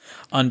of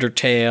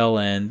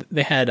Undertale, and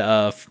they had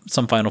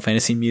some Final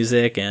Fantasy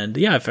music. And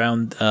yeah, I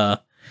found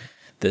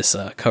this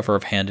cover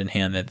of Hand in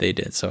Hand that they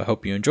did. So I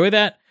hope you enjoy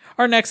that.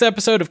 Our next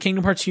episode of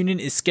Kingdom Hearts Union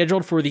is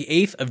scheduled for the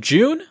 8th of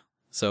June.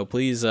 So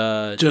please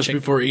just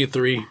before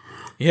E3.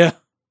 Yeah,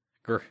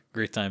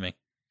 great timing.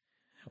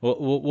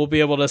 We'll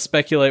be able to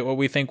speculate what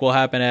we think will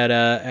happen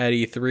at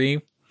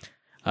E3.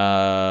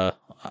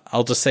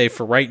 I'll just say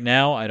for right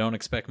now, I don't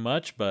expect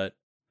much, but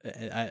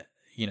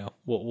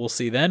we'll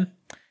see then.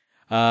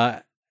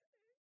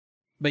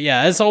 But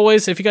yeah, as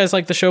always, if you guys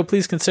like the show,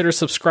 please consider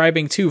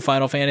subscribing to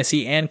Final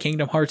Fantasy and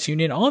Kingdom Hearts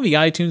Union on the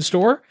iTunes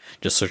Store.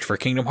 Just search for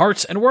Kingdom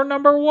Hearts, and we're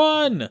number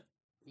 1.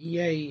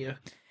 Yay!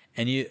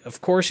 And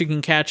of course, you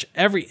can catch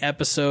every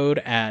episode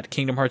at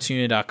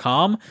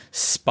KingdomHeartsUnion.com,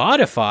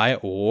 Spotify,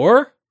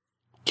 or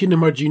Kingdom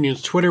Hearts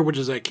Union's Twitter, which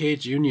is at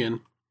KHUnion.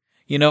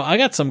 I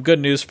got some good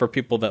news for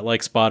people that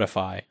like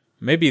Spotify.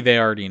 Maybe they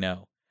already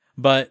know.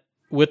 But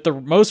with the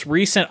most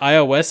recent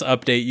iOS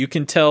update, you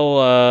can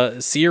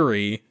tell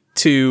Siri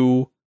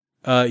to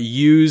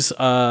use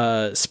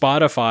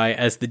Spotify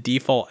as the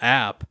default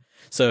app.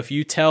 So if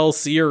you tell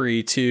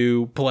Siri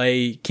to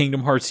play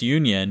Kingdom Hearts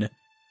Union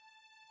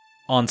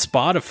on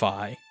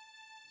Spotify,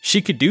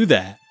 she could do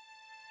that.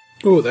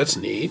 Oh, that's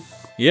neat.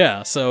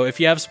 Yeah, so if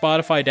you have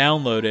Spotify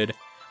downloaded,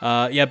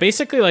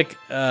 basically,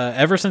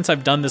 ever since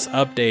I've done this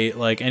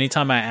update,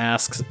 anytime I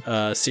ask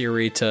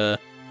Siri to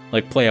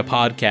play a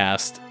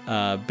podcast,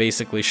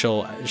 basically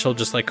she'll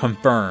just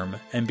confirm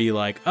and be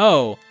like,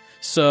 oh,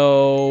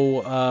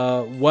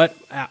 so what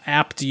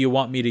app do you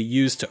want me to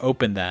use to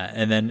open that?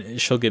 And then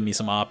she'll give me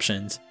some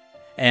options.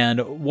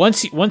 And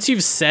once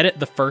you've set it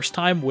the first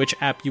time which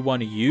app you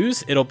want to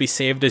use, it'll be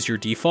saved as your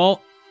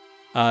default.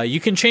 You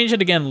can change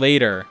it again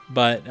later,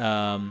 but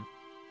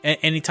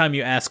anytime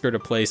you ask her to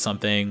play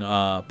something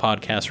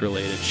podcast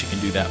related, she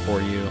can do that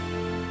for you.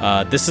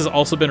 This has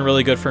also been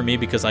really good for me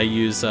because I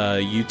use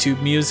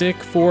YouTube Music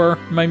for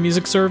my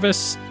music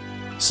service.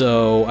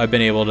 So I've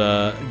been able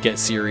to get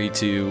Siri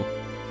to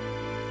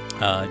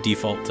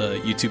default to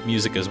YouTube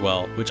Music as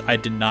well, which I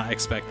did not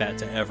expect that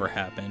to ever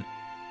happen.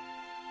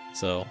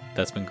 So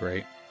that's been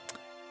great.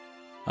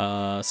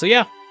 So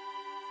yeah.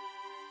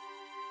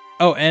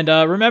 Oh, and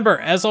remember,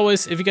 as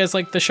always, if you guys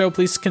like the show,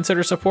 please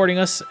consider supporting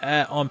us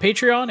on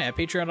Patreon at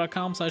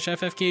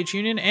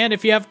patreon.com/ffkhunion. And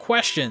if you have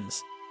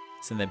questions,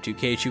 send them to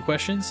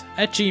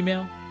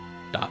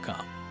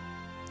khuquestions@gmail.com.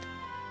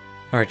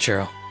 All right,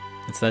 Cheryl,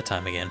 it's that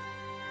time again.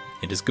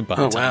 It is goodbye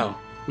time. Wow.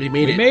 We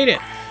made it.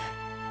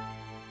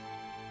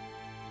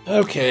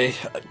 Okay,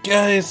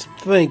 guys,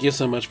 thank you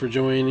so much for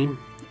joining,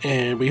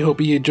 and we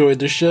hope you enjoyed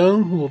the show.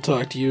 We'll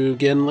talk to you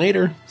again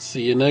later.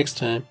 See you next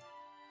time.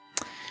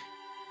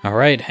 All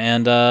right,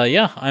 and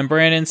I'm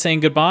Brandon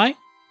saying goodbye.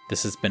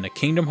 This has been a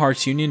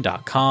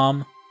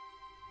KingdomHeartsUnion.com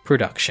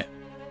production.